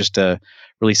of just a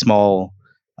really small,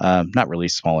 not really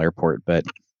small airport, but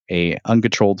a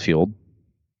uncontrolled field,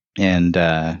 and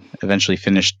eventually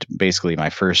finished basically my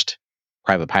first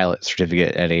private pilot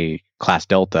certificate at a Class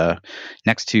Delta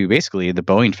next to basically the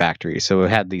Boeing factory. So it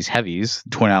had these heavies,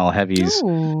 twin aisle heavies,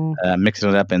 mixing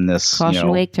it up in this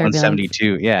wake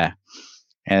 172. Yeah.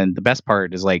 And the best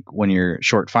part is like when you're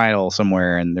short final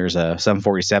somewhere and there's a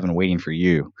 747 waiting for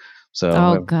you. So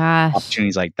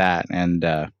opportunities like that. And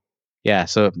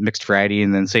so mixed variety.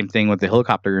 And then same thing with the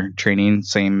helicopter training,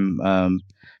 same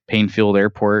Paine-Field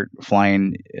Airport,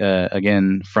 flying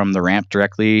again from the ramp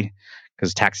directly,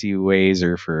 because taxiways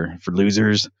are for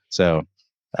losers. So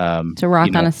it's a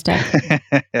rock on a stick.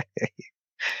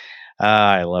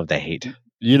 I love the hate.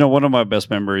 One of my best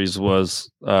memories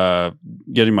was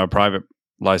getting my private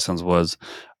license was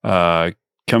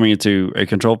coming into a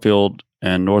control field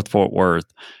in North Fort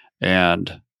Worth,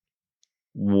 and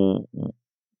it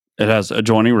has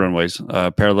adjoining runways,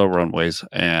 parallel runways,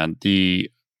 and the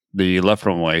left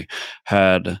runway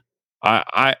had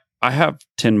I have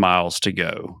 10 miles to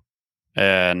go,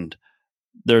 and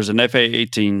there's an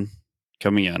FA-18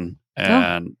 coming in,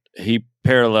 and he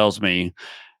parallels me,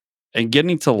 and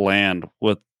getting to land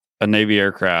with a Navy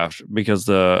aircraft, because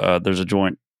there's a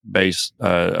joint base,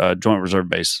 joint reserve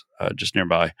base just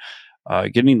nearby.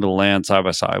 Getting to land side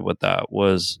by side with that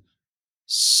was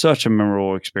such a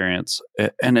memorable experience,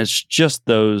 and it's just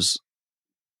those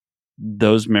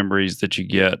memories that you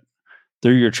get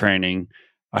through your training.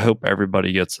 I hope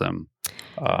everybody gets them.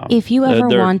 If you ever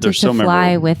wanted to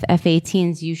fly with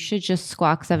F-18s, you should just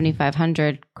squawk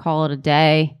 7500, call it a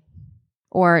day.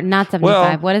 Or not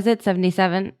 75. What is it?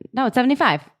 77? No, it's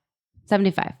 75.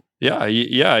 75. Yeah.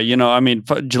 I mean,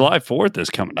 July 4th is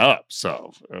coming up,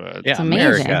 so it's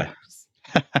amazing.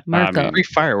 America. Free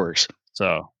fireworks.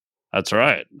 So that's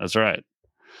right.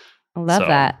 I love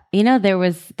that.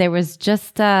 There was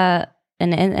just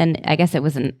and I guess it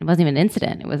wasn't even an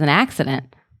incident. It was an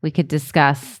accident we could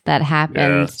discuss that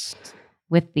happened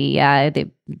with the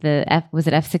was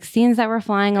it F-16s that were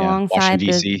flying alongside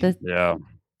Washington,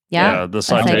 the the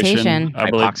citation, I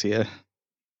believe. Hypoxia.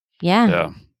 Yeah,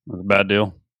 it was a bad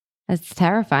deal. It's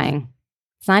terrifying.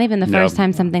 It's not even the first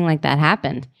time something like that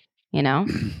happened. No,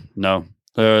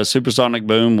 the supersonic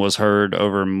boom was heard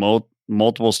over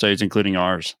multiple states, including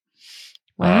ours.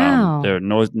 Wow. There are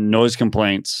noise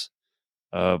complaints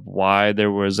of why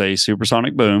there was a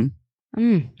supersonic boom,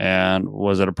 and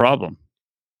was it a problem?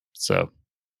 So,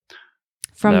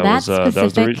 from that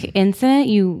specific incident,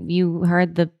 you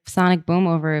heard the sonic boom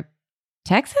over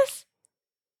Texas?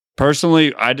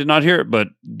 Personally, I did not hear it, but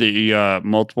the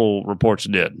multiple reports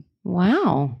did.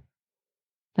 Wow,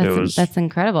 that's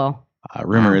incredible.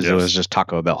 Rumor is it was just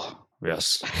Taco Bell.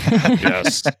 Yes.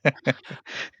 Yes.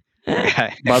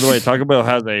 By the way, Taco Bell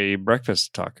has a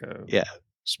breakfast taco. Yeah.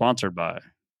 Sponsored by.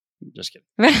 Just kidding.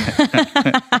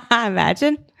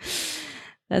 Imagine.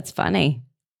 That's funny.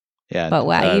 Yeah. But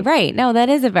wow, you're right. No, that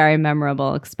is a very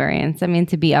memorable experience. I mean,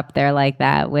 to be up there like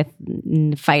that with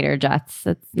fighter jets,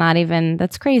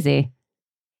 that's crazy.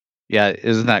 Yeah.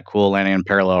 Isn't that cool, landing on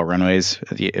parallel runways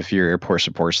if your airport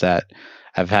supports that?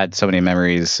 I've had so many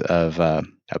memories of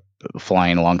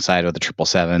flying alongside with the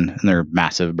 777, and they're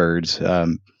massive birds.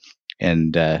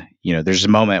 There's a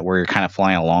moment where you're kind of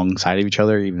flying alongside of each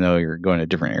other, even though you're going at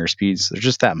different airspeeds. There's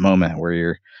just that moment where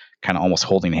you're kind of almost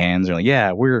holding hands. You're like,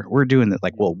 yeah, we're doing that,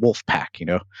 like, well, wolf pack,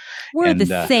 We're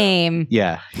the same.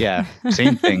 Yeah,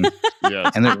 same thing.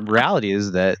 Yeah. And the reality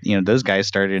is that those guys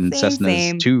started in Cessnas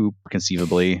Same. too,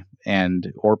 conceivably,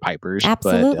 or Pipers.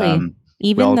 Absolutely. But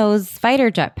even those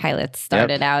fighter jet pilots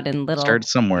started out in little started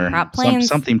somewhere, prop planes.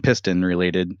 something piston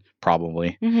related,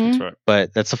 probably. That's right.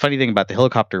 But that's the funny thing about the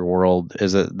helicopter world,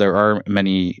 is that there are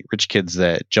many rich kids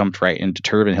that jumped right into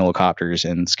turbine helicopters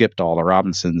and skipped all the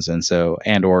Robinsons,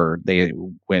 or they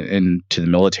went into the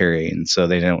military, and so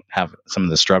they don't have some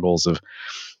of the struggles of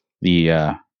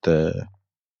the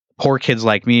poor kids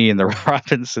like me and the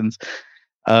Robinsons.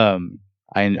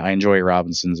 I enjoy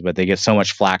Robinsons, but they get so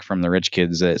much flack from the rich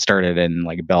kids that started in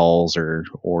like Bells or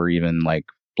even like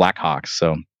Blackhawks.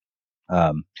 So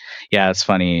it's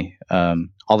funny.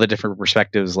 All the different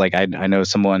perspectives. Like I know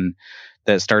someone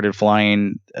that started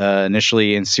flying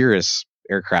initially in Cirrus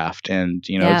aircraft, and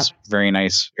it's a very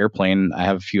nice airplane. I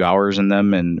have a few hours in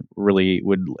them and really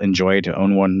would enjoy to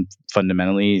own one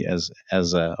fundamentally as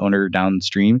a owner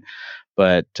downstream.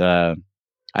 But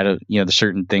I don't, there's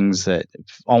certain things that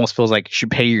almost feels like you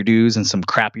should pay your dues in some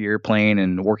crappy airplane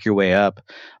and work your way up.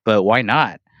 But why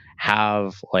not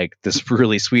have like this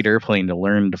really sweet airplane to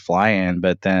learn to fly in?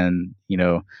 But then,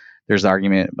 there's the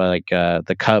argument by like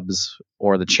the Cubs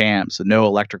or the Champs, no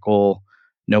electrical,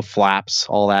 no flaps,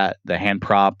 all that, the hand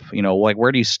prop, like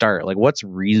where do you start? Like what's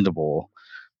reasonable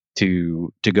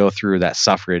to go through that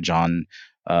suffrage on,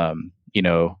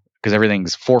 because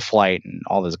everything's for flight and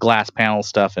all this glass panel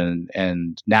stuff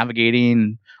and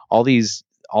navigating all the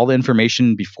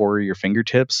information before your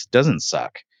fingertips doesn't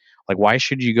suck. Like, why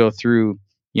should you go through,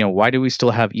 why do we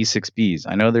still have E6Bs?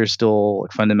 I know there's still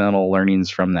like fundamental learnings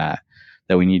from that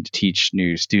we need to teach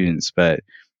new students, but,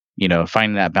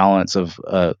 finding that balance of,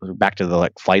 back to the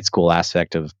like flight school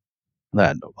aspect of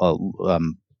that,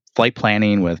 flight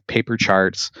planning with paper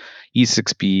charts,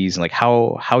 E6Bs, like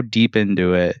how deep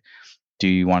into it do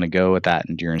you want to go with that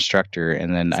and your instructor?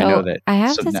 And then I know that I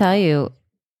have to tell you,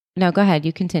 no, go ahead,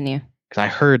 you continue. Because I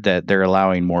heard that they're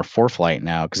allowing more ForeFlight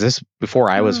now. Because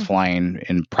before I was flying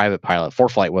in private pilot,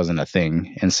 ForeFlight wasn't a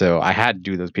thing, and so I had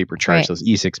to do those paper charts, those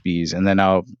E6Bs. And then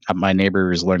now my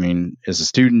neighbor is learning as a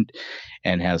student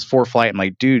and has ForeFlight. I'm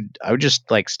like, dude, I would just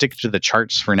like stick to the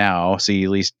charts for now. So at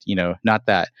least not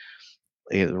that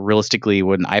realistically,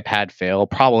 would an iPad fail?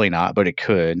 Probably not, but it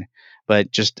could.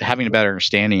 But just having a better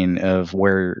understanding of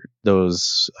where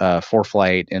those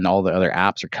ForeFlight and all the other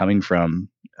apps are coming from,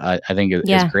 I think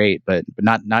is great. But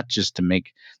not just to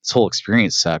make this whole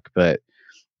experience suck, but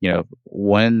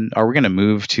when are we going to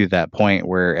move to that point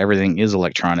where everything is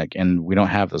electronic and we don't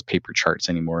have those paper charts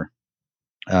anymore?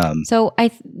 So I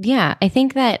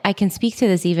think that I can speak to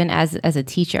this even as a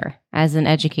teacher, as an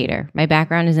educator. My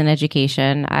background is in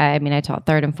education. I taught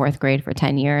 3rd and 4th grade for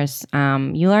 10 years.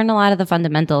 You learn a lot of the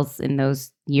fundamentals in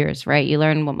those years, right? You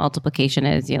learn what multiplication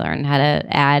is. You learn how to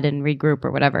add and regroup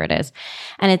or whatever it is.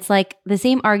 And it's like the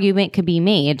same argument could be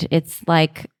made. It's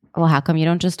like, well, how come you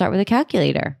don't just start with a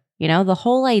calculator? The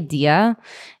whole idea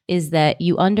is that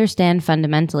you understand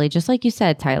fundamentally, just like you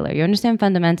said, Tyler, you understand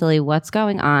fundamentally what's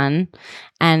going on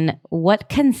and what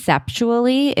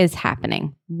conceptually is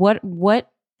happening. What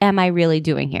am I really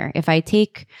doing here? If I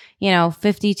take,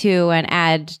 52 and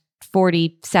add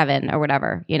 47 or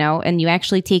whatever, and you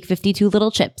actually take 52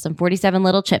 little chips and 47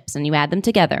 little chips and you add them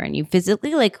together and you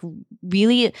physically like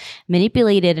really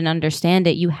manipulate it and understand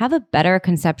it, you have a better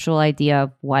conceptual idea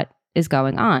of what is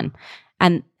going on.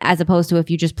 And as opposed to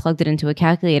if you just plugged it into a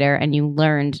calculator and you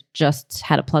learned just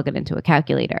how to plug it into a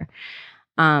calculator.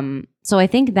 So I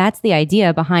think that's the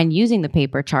idea behind using the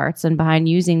paper charts and behind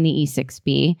using the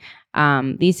E6B.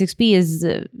 The E6B is,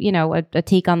 a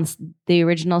take on the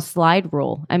original slide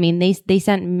rule. I mean, they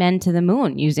sent men to the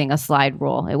moon using a slide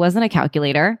rule. It wasn't a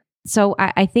calculator. So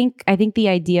I think the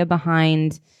idea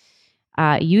behind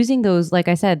using those, like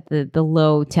I said, the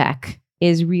low tech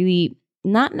is really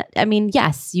not,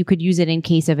 yes, you could use it in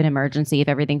case of an emergency if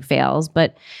everything fails,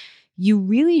 but you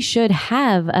really should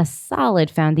have a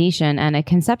solid foundation and a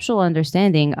conceptual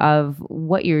understanding of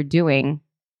what you're doing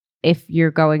if you're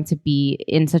going to be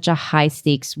in such a high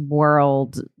stakes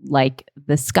world like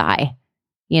the sky.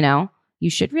 You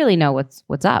should really know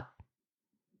what's up.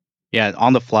 Yeah,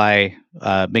 on the fly,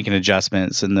 making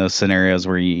adjustments in those scenarios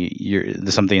where you're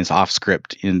something is off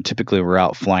script, and typically we're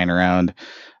out flying around.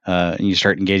 and you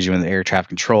start engaging with air traffic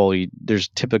control, there's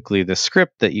typically the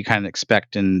script that you kind of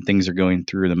expect, and things are going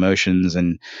through the motions.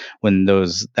 And when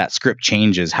that script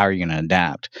changes, how are you going to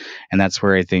adapt? And that's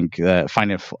where I think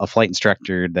finding a flight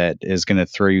instructor that is going to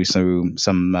throw you some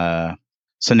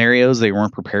scenarios they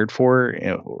weren't prepared for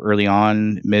early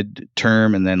on,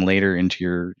 mid-term, and then later into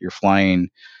your flying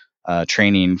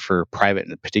training for private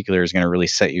in particular is going to really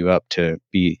set you up to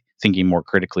be thinking more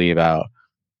critically about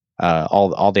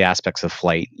all the aspects of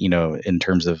flight, in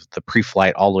terms of the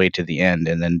pre-flight all the way to the end,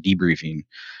 and then debriefing.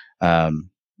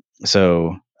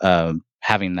 So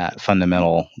having that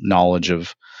fundamental knowledge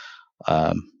of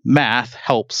math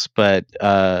helps, but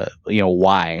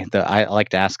why? I like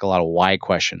to ask a lot of why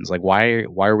questions, like why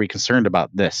are we concerned about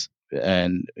this,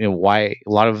 and why a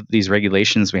lot of these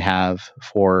regulations we have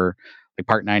for like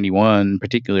Part 91 in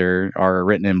particular are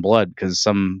written in blood because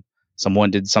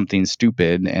someone did something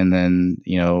stupid and then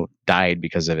died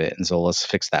because of it, and so let's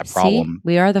fix that problem. See,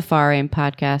 we are the Far Aim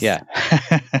podcast. Yeah.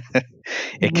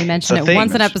 We mention it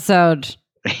once an episode.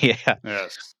 Yeah.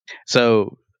 Yes.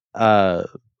 So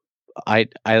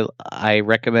I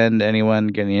recommend anyone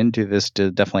getting into this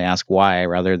to definitely ask why,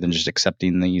 rather than just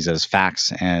accepting these as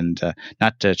facts, and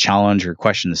not to challenge or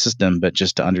question the system, but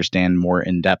just to understand more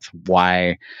in depth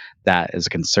why that is a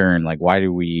concern. Like, why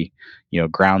do we,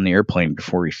 ground the airplane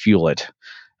before we fuel it?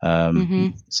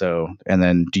 So, and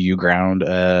then do you ground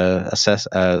a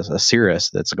Cirrus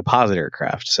that's a composite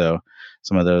aircraft? So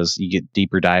some of those, you get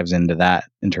deeper dives into that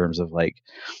in terms of like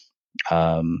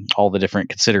all the different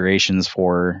considerations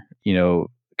for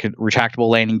retractable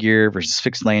landing gear versus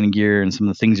fixed landing gear, and some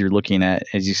of the things you're looking at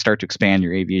as you start to expand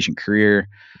your aviation career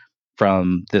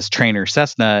from this trainer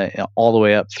Cessna all the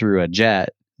way up through a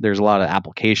jet. There's a lot of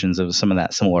applications of some of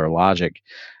that similar logic,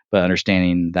 but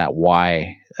understanding that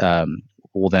why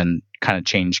will then kind of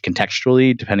change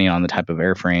contextually depending on the type of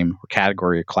airframe or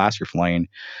category or class you're flying.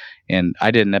 And I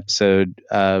did an episode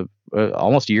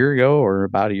almost a year ago, or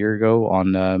about a year ago,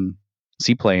 on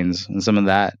seaplanes, and some of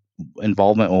that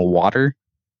involvement with water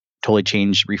totally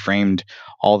changed, reframed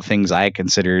all the things I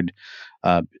considered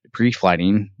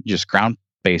pre-flighting, just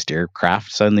ground-based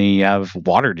aircraft. Suddenly you have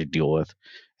water to deal with,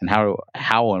 and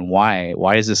how and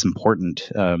why is this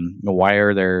important? Why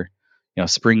are there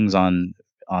springs on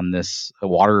this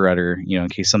water rudder, in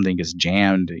case something gets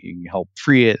jammed, you can help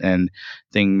free it, and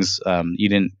things you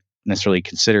didn't necessarily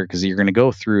consider, because you're going to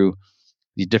go through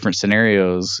these different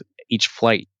scenarios each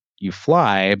flight you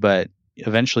fly, but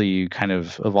eventually you kind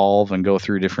of evolve and go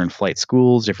through different flight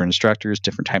schools, different instructors,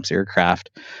 different types of aircraft.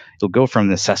 You'll go from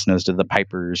the Cessnas to the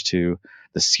Pipers to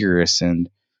the Cirrus, and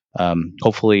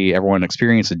hopefully everyone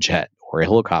experiences a jet or a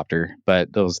helicopter,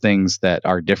 but those things that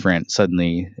are different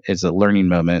suddenly is a learning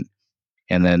moment.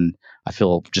 And then I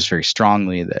feel just very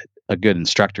strongly that a good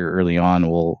instructor early on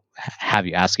will have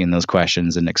you asking those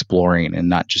questions and exploring, and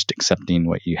not just accepting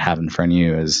what you have in front of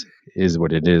you is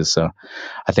what it is. So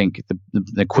I think the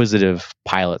inquisitive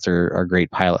pilots are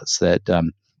great pilots that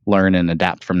learn and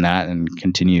adapt from that and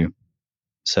continue.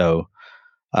 So,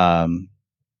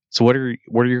 so what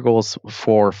are your goals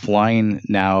for flying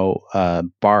now,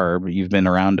 Barb? You've been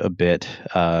around a bit.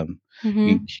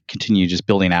 You continue just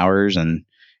building hours and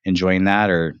enjoying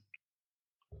that, or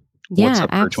what's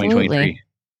up for 2023?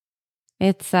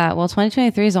 It's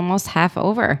 2023 is almost half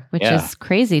over, which is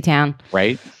crazy town,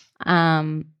 right?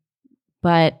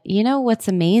 But what's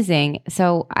amazing?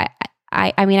 So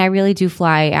I mean, I really do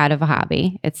fly out of a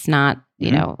hobby. It's not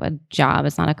a job.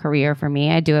 It's not a career for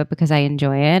me. I do it because I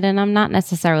enjoy it, and I'm not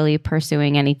necessarily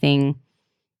pursuing anything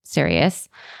serious.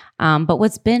 But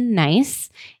what's been nice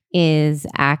is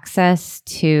access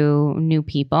to new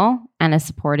people and a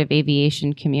supportive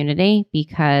aviation community,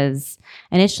 because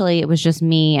initially it was just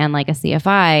me and like a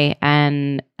CFI,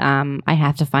 and I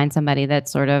have to find somebody that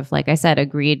sort of, like I said,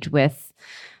 agreed with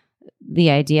the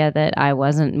idea that I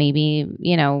wasn't maybe,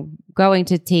 going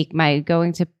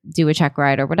to do a check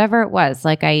ride or whatever it was.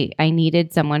 Like I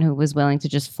needed someone who was willing to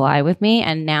just fly with me.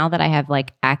 And now that I have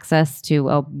like access to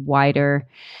a wider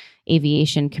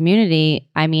aviation community,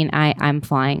 I mean, I'm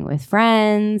flying with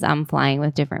friends, I'm flying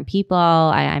with different people,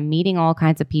 I'm meeting all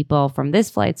kinds of people from this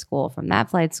flight school, from that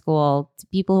flight school, to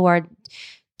people who are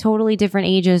totally different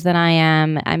ages than I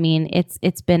am. I mean,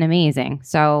 it's been amazing.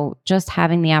 So just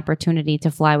having the opportunity to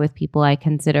fly with people I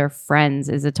consider friends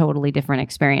is a totally different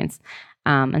experience.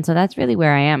 And so that's really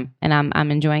where I am, and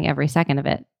I'm enjoying every second of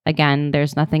it. Again,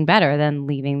 there's nothing better than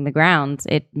leaving the ground.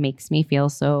 It makes me feel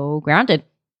so grounded.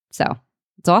 So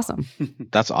it's awesome.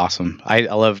 That's awesome. I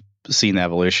love seeing the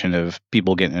evolution of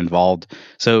people getting involved.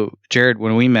 So, Jared,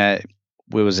 when we met,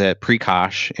 was at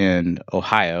Precosh in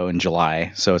Ohio in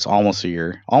July, so it's almost a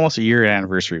year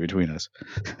anniversary between us.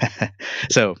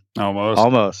 So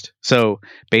almost. So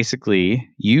basically,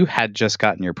 you had just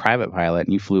gotten your private pilot,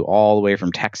 and you flew all the way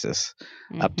from Texas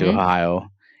up to Ohio,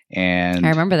 and I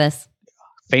remember this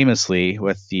famously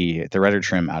with the rudder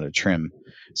trim out of trim.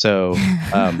 So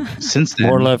since then,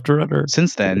 more left rudder.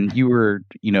 Since then, you were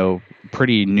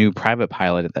pretty new private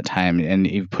pilot at that time, and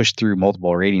you've pushed through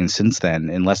multiple ratings since then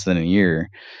in less than a year.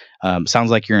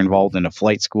 Sounds like you're involved in a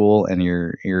flight school, and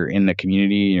you're in the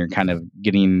community, and you're kind of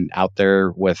getting out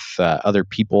there with other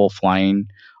people flying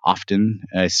often.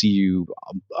 I see you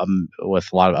with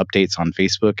a lot of updates on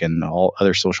Facebook and all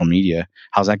other social media.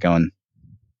 How's that going?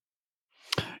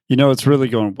 It's really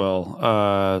going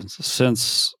well.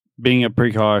 Since being at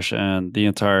Precosh, and the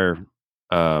entire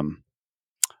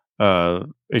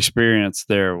experience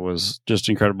there was just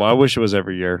incredible. I wish it was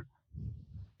every year.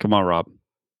 Come on, Rob.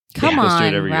 Come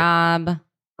on, Rob.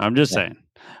 I'm just saying.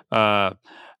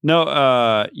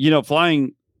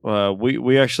 Flying.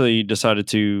 We actually decided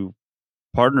to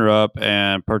partner up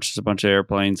and purchase a bunch of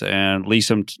airplanes and lease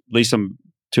them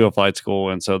to a flight school,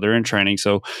 and so they're in training.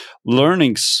 So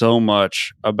learning so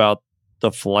much about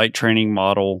the flight training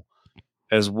model,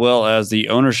 as well as the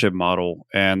ownership model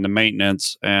and the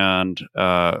maintenance, and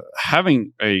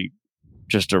having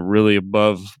just a really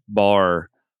above bar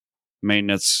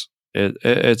maintenance.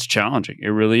 It's challenging. It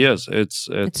really is. It's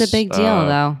a big deal,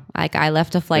 though. Like, I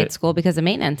left a flight school because of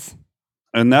maintenance.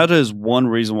 And that is one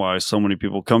reason why so many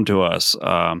people come to us.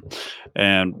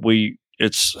 And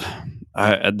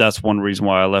that's one reason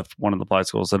why I left one of the flight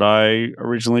schools that I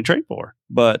originally trained for.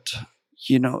 But,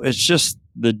 it's just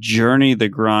the journey, the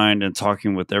grind, and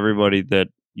talking with everybody that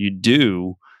you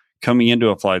do coming into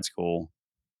a flight school.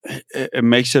 It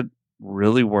makes it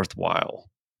really worthwhile.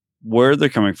 Where they're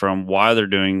coming from, why they're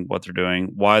doing what they're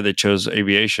doing, why they chose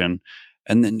aviation,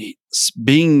 and then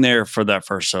being there for that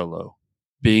first solo,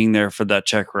 being there for that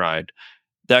check ride,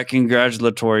 that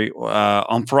congratulatory.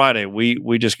 On Friday,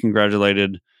 we just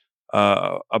congratulated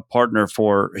a partner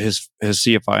for his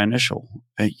CFI initial.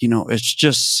 It's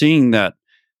just seeing that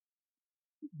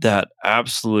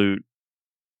absolute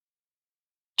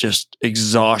just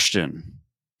exhaustion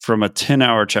from a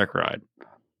 10-hour check ride,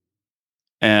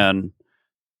 and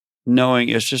knowing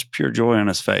it's just pure joy on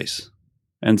his face,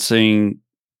 and seeing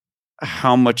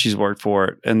how much he's worked for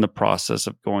it and the process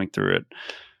of going through it.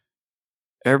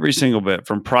 Every single bit,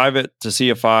 from private to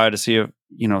CFI to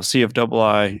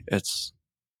CFII,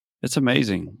 it's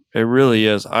amazing. It really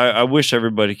is. I wish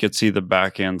everybody could see the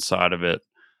back end side of it.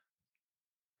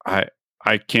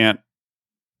 I can't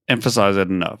emphasize it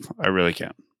enough. I really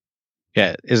can't.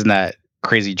 Yeah, isn't that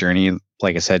crazy journey?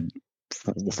 Like I said,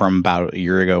 from about a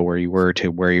year ago where you were to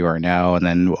where you are now, and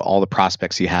then all the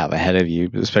prospects you have ahead of you,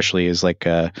 especially as like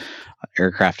a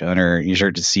aircraft owner, you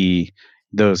start to see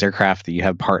those aircraft that you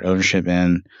have part ownership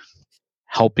in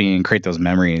helping create those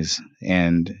memories,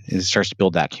 and it starts to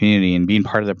build that community, and being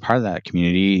part of that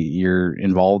community, you're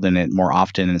involved in it more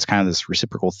often, and it's kind of this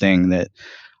reciprocal thing that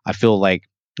I feel like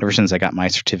ever since I got my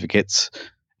certificates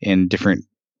in different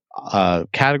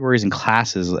categories and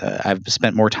classes, I've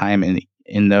spent more time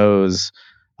in those,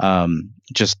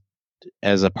 just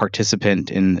as a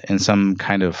participant in some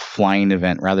kind of flying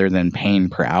event rather than paying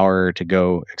per hour to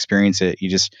go experience it. You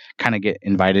just kind of get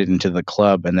invited into the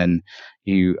club, and then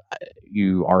you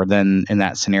are then in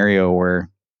that scenario where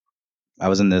I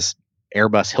was in this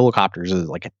Airbus helicopters,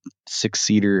 like a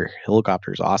 6-seater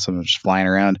helicopter, is awesome, just flying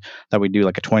around. That we do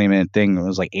like a 20-minute thing. It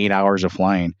was like 8 hours of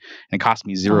flying, and it cost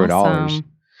me $0. Awesome.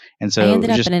 And so I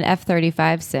ended up in an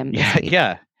F-35 sim this week.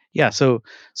 Yeah. So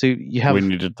you have. We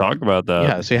need to talk about that.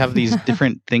 Yeah. So you have these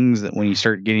different things that when you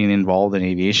start getting involved in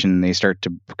aviation, they start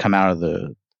to come out of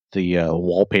the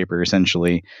wallpaper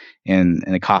essentially, and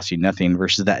it costs you nothing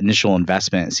versus that initial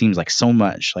investment. It seems like so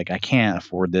much. Like, I can't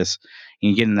afford this. And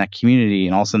you get in that community,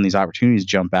 and all of a sudden these opportunities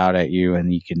jump out at you,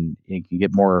 and you can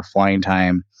get more flying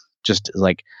time, just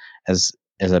like as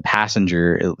a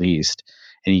passenger at least.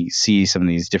 And you see some of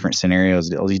these different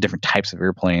scenarios, all these different types of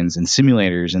airplanes and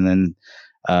simulators. And then,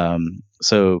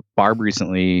 so Barb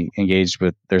recently engaged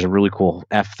with, there's a really cool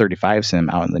F-35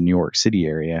 sim out in the New York City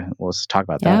area. Well, let's talk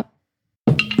about that.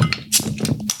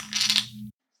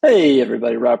 Hey,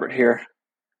 everybody, Robert here.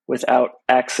 Without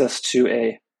access to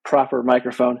a proper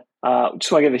microphone,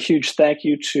 just want to give a huge thank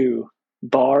you to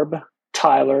Barb,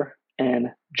 Tyler, and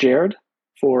Jared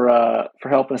for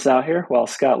helping us out here while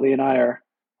Scott Lee and I are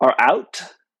out.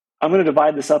 I'm going to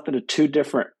divide this up into 2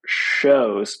 different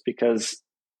shows because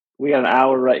we got an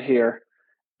hour right here,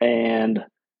 and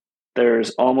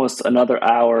there's almost another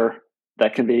hour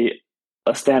that can be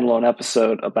a standalone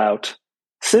episode about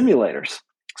simulators.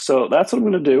 So that's what I'm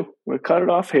going to do. We're going to cut it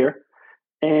off here.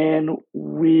 And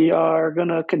we are going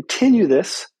to continue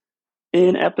this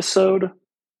in episode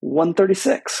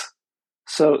 136.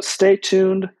 So stay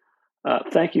tuned.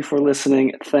 Thank you for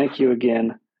listening. Thank you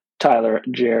again, Tyler,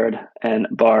 Jared, and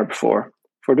Barb for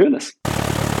doing this.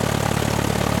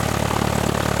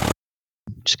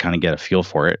 Just kind of get a feel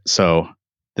for it. So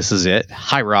this is it.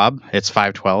 Hi, Rob. It's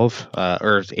 5:12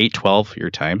 or 8:12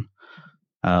 your time.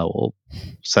 We'll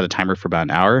set a timer for about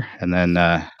an hour and then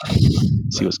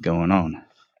see what's going on.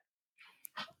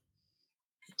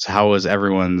 So how was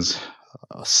everyone's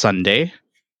Sunday?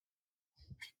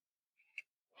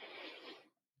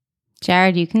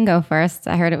 Jared, you can go first.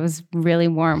 I heard it was really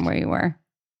warm where you were.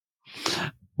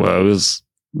 Well, it was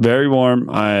very warm.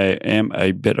 I am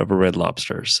a bit of a red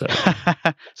lobster. So,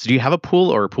 So do you have a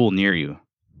pool or a pool near you?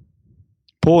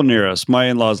 Pool near us. My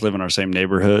in-laws live in our same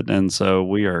neighborhood, and so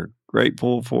we are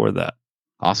grateful for that.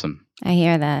 Awesome. I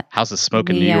hear that. How's the smoke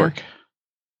in New York?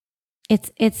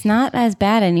 It's not as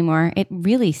bad anymore. It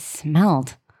really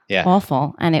smelled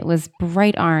awful, and it was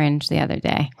bright orange the other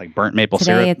day. Like burnt maple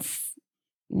Today syrup? it's,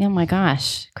 oh my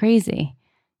gosh, crazy.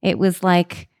 It was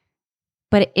like,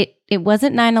 but it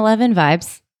wasn't 9/11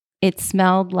 vibes. It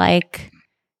smelled like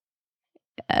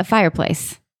a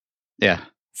fireplace. Yeah.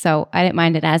 So I didn't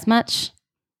mind it as much,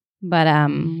 but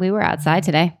we were outside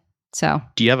today. So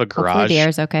do you have a garage the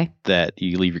air's okay that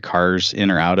you leave your cars in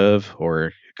or out of?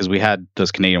 Or because we had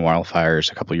those Canadian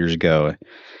wildfires a couple years ago and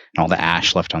all the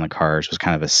ash left on the cars was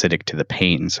kind of acidic to the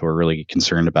paint. And so we're really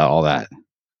concerned about all that.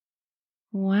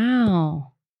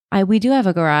 Wow. We do have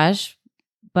a garage,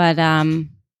 but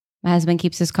my husband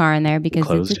keeps his car in there because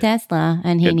it's a Tesla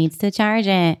and he needs to charge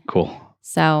it. Cool.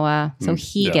 So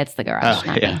he gets the garage,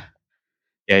 not me.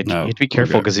 Yeah, you have to be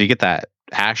careful because if you get that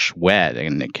ash wet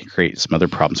and it can create some other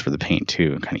problems for the paint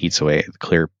too. It kind of eats away at the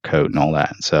clear coat and all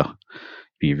that. So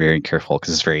be very careful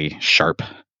because it's very sharp.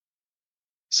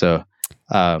 So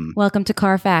welcome to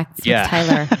Car Facts with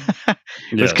Tyler. I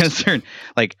was concerned.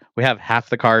 Like we have half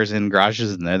the cars in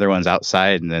garages and the other ones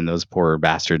outside, and then those poor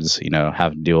bastards,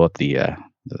 have to deal with the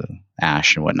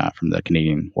ash and whatnot from the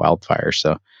Canadian wildfires.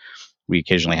 So we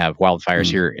occasionally have wildfires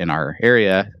here in our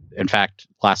area. In fact,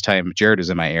 last time Jared was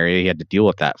in my area, he had to deal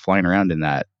with that. Flying around in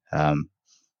that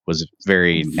was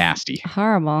very nasty.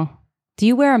 Horrible. Do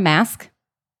you wear a mask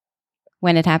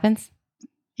when it happens?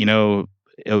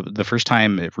 The first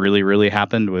time it really, really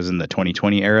happened was in the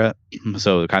 2020 era.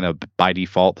 So kind of by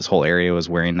default, this whole area was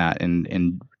wearing that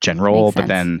in general, but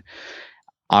then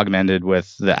augmented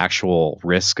with the actual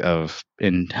risk of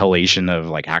inhalation of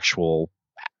like actual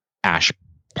ash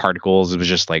particles. It was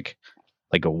just like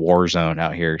a war zone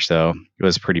out here. So it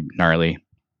was pretty gnarly.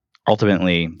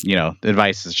 Ultimately, the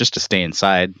advice is just to stay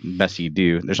inside. Best you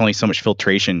do. There's only so much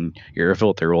filtration your air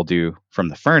filter will do from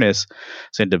the furnace.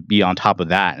 So I had to be on top of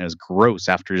that. And it was gross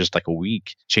after just like a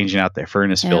week changing out the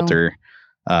furnace filter,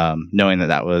 knowing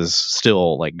that was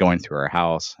still like going through our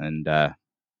house. And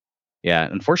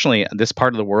unfortunately, this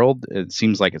part of the world, it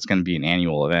seems like it's going to be an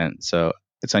annual event. So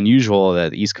it's unusual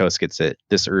that the East Coast gets it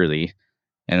this early.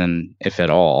 And then, if at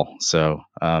all. So,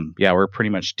 we're pretty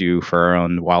much due for our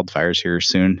own wildfires here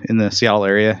soon in the Seattle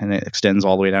area, and it extends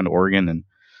all the way down to Oregon and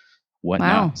whatnot.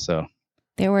 Wow. So,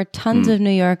 there were tons of New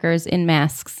Yorkers in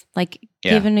masks. Like,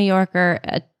 give a New Yorker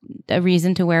a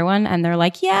reason to wear one, and they're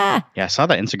like, "Yeah." Yeah, I saw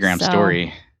that Instagram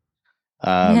story.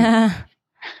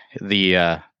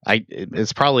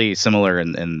 It's probably similar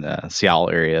in the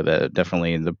Seattle area, but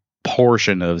definitely in the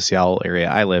portion of the Seattle area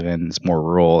I live in is more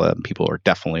rural. People are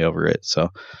definitely over it. So,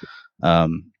 So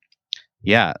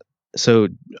I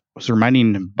was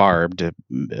reminding Barb to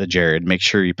Jared, make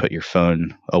sure you put your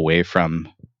phone away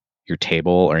from your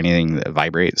table or anything that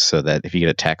vibrates, so that if you get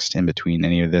a text in between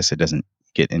any of this, it doesn't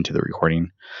get into the recording.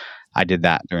 I did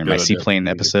that during my seaplane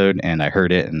episode, and I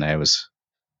heard it, and I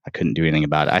couldn't do anything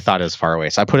about it. I thought it was far away,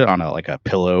 so I put it on a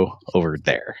pillow over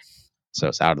there, so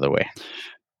it's out of the way.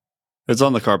 It's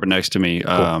on the carpet next to me.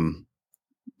 Cool.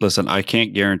 Listen, I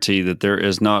can't guarantee that there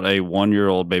is not a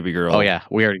 1-year-old baby girl. Oh yeah,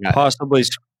 we already got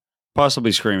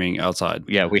possibly screaming outside.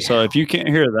 Yeah, so if you can't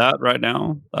hear that right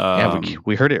now,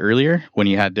 we heard it earlier when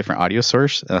you had different audio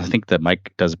source. I think the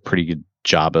mic does a pretty good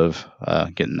job of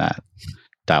getting that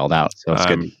dialed out. So it's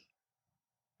good.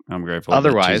 I'm grateful.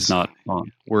 Otherwise, not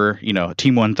on. We're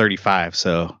Team 135,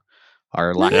 so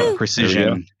our lack of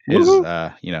precision is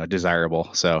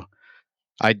desirable. So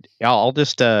I'll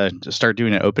just start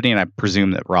doing an opening, and I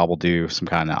presume that Rob will do some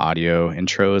kind of audio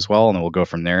intro as well, and then we'll go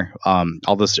from there.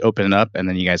 I'll just open it up, and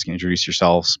then you guys can introduce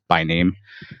yourselves by name,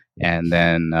 and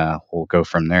then we'll go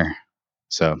from there.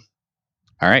 So,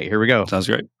 all right, here we go. Sounds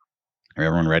great.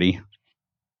 Everyone ready?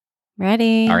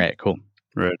 Ready? All right, cool.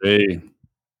 Ready.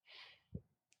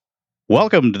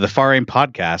 Welcome to the Far Aim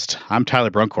Podcast. I'm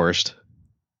Tyler Brunkhorst.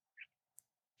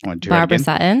 Want to do Barbara it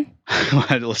again?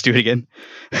 Sutton. Let's do it again.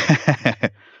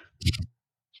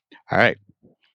 All right.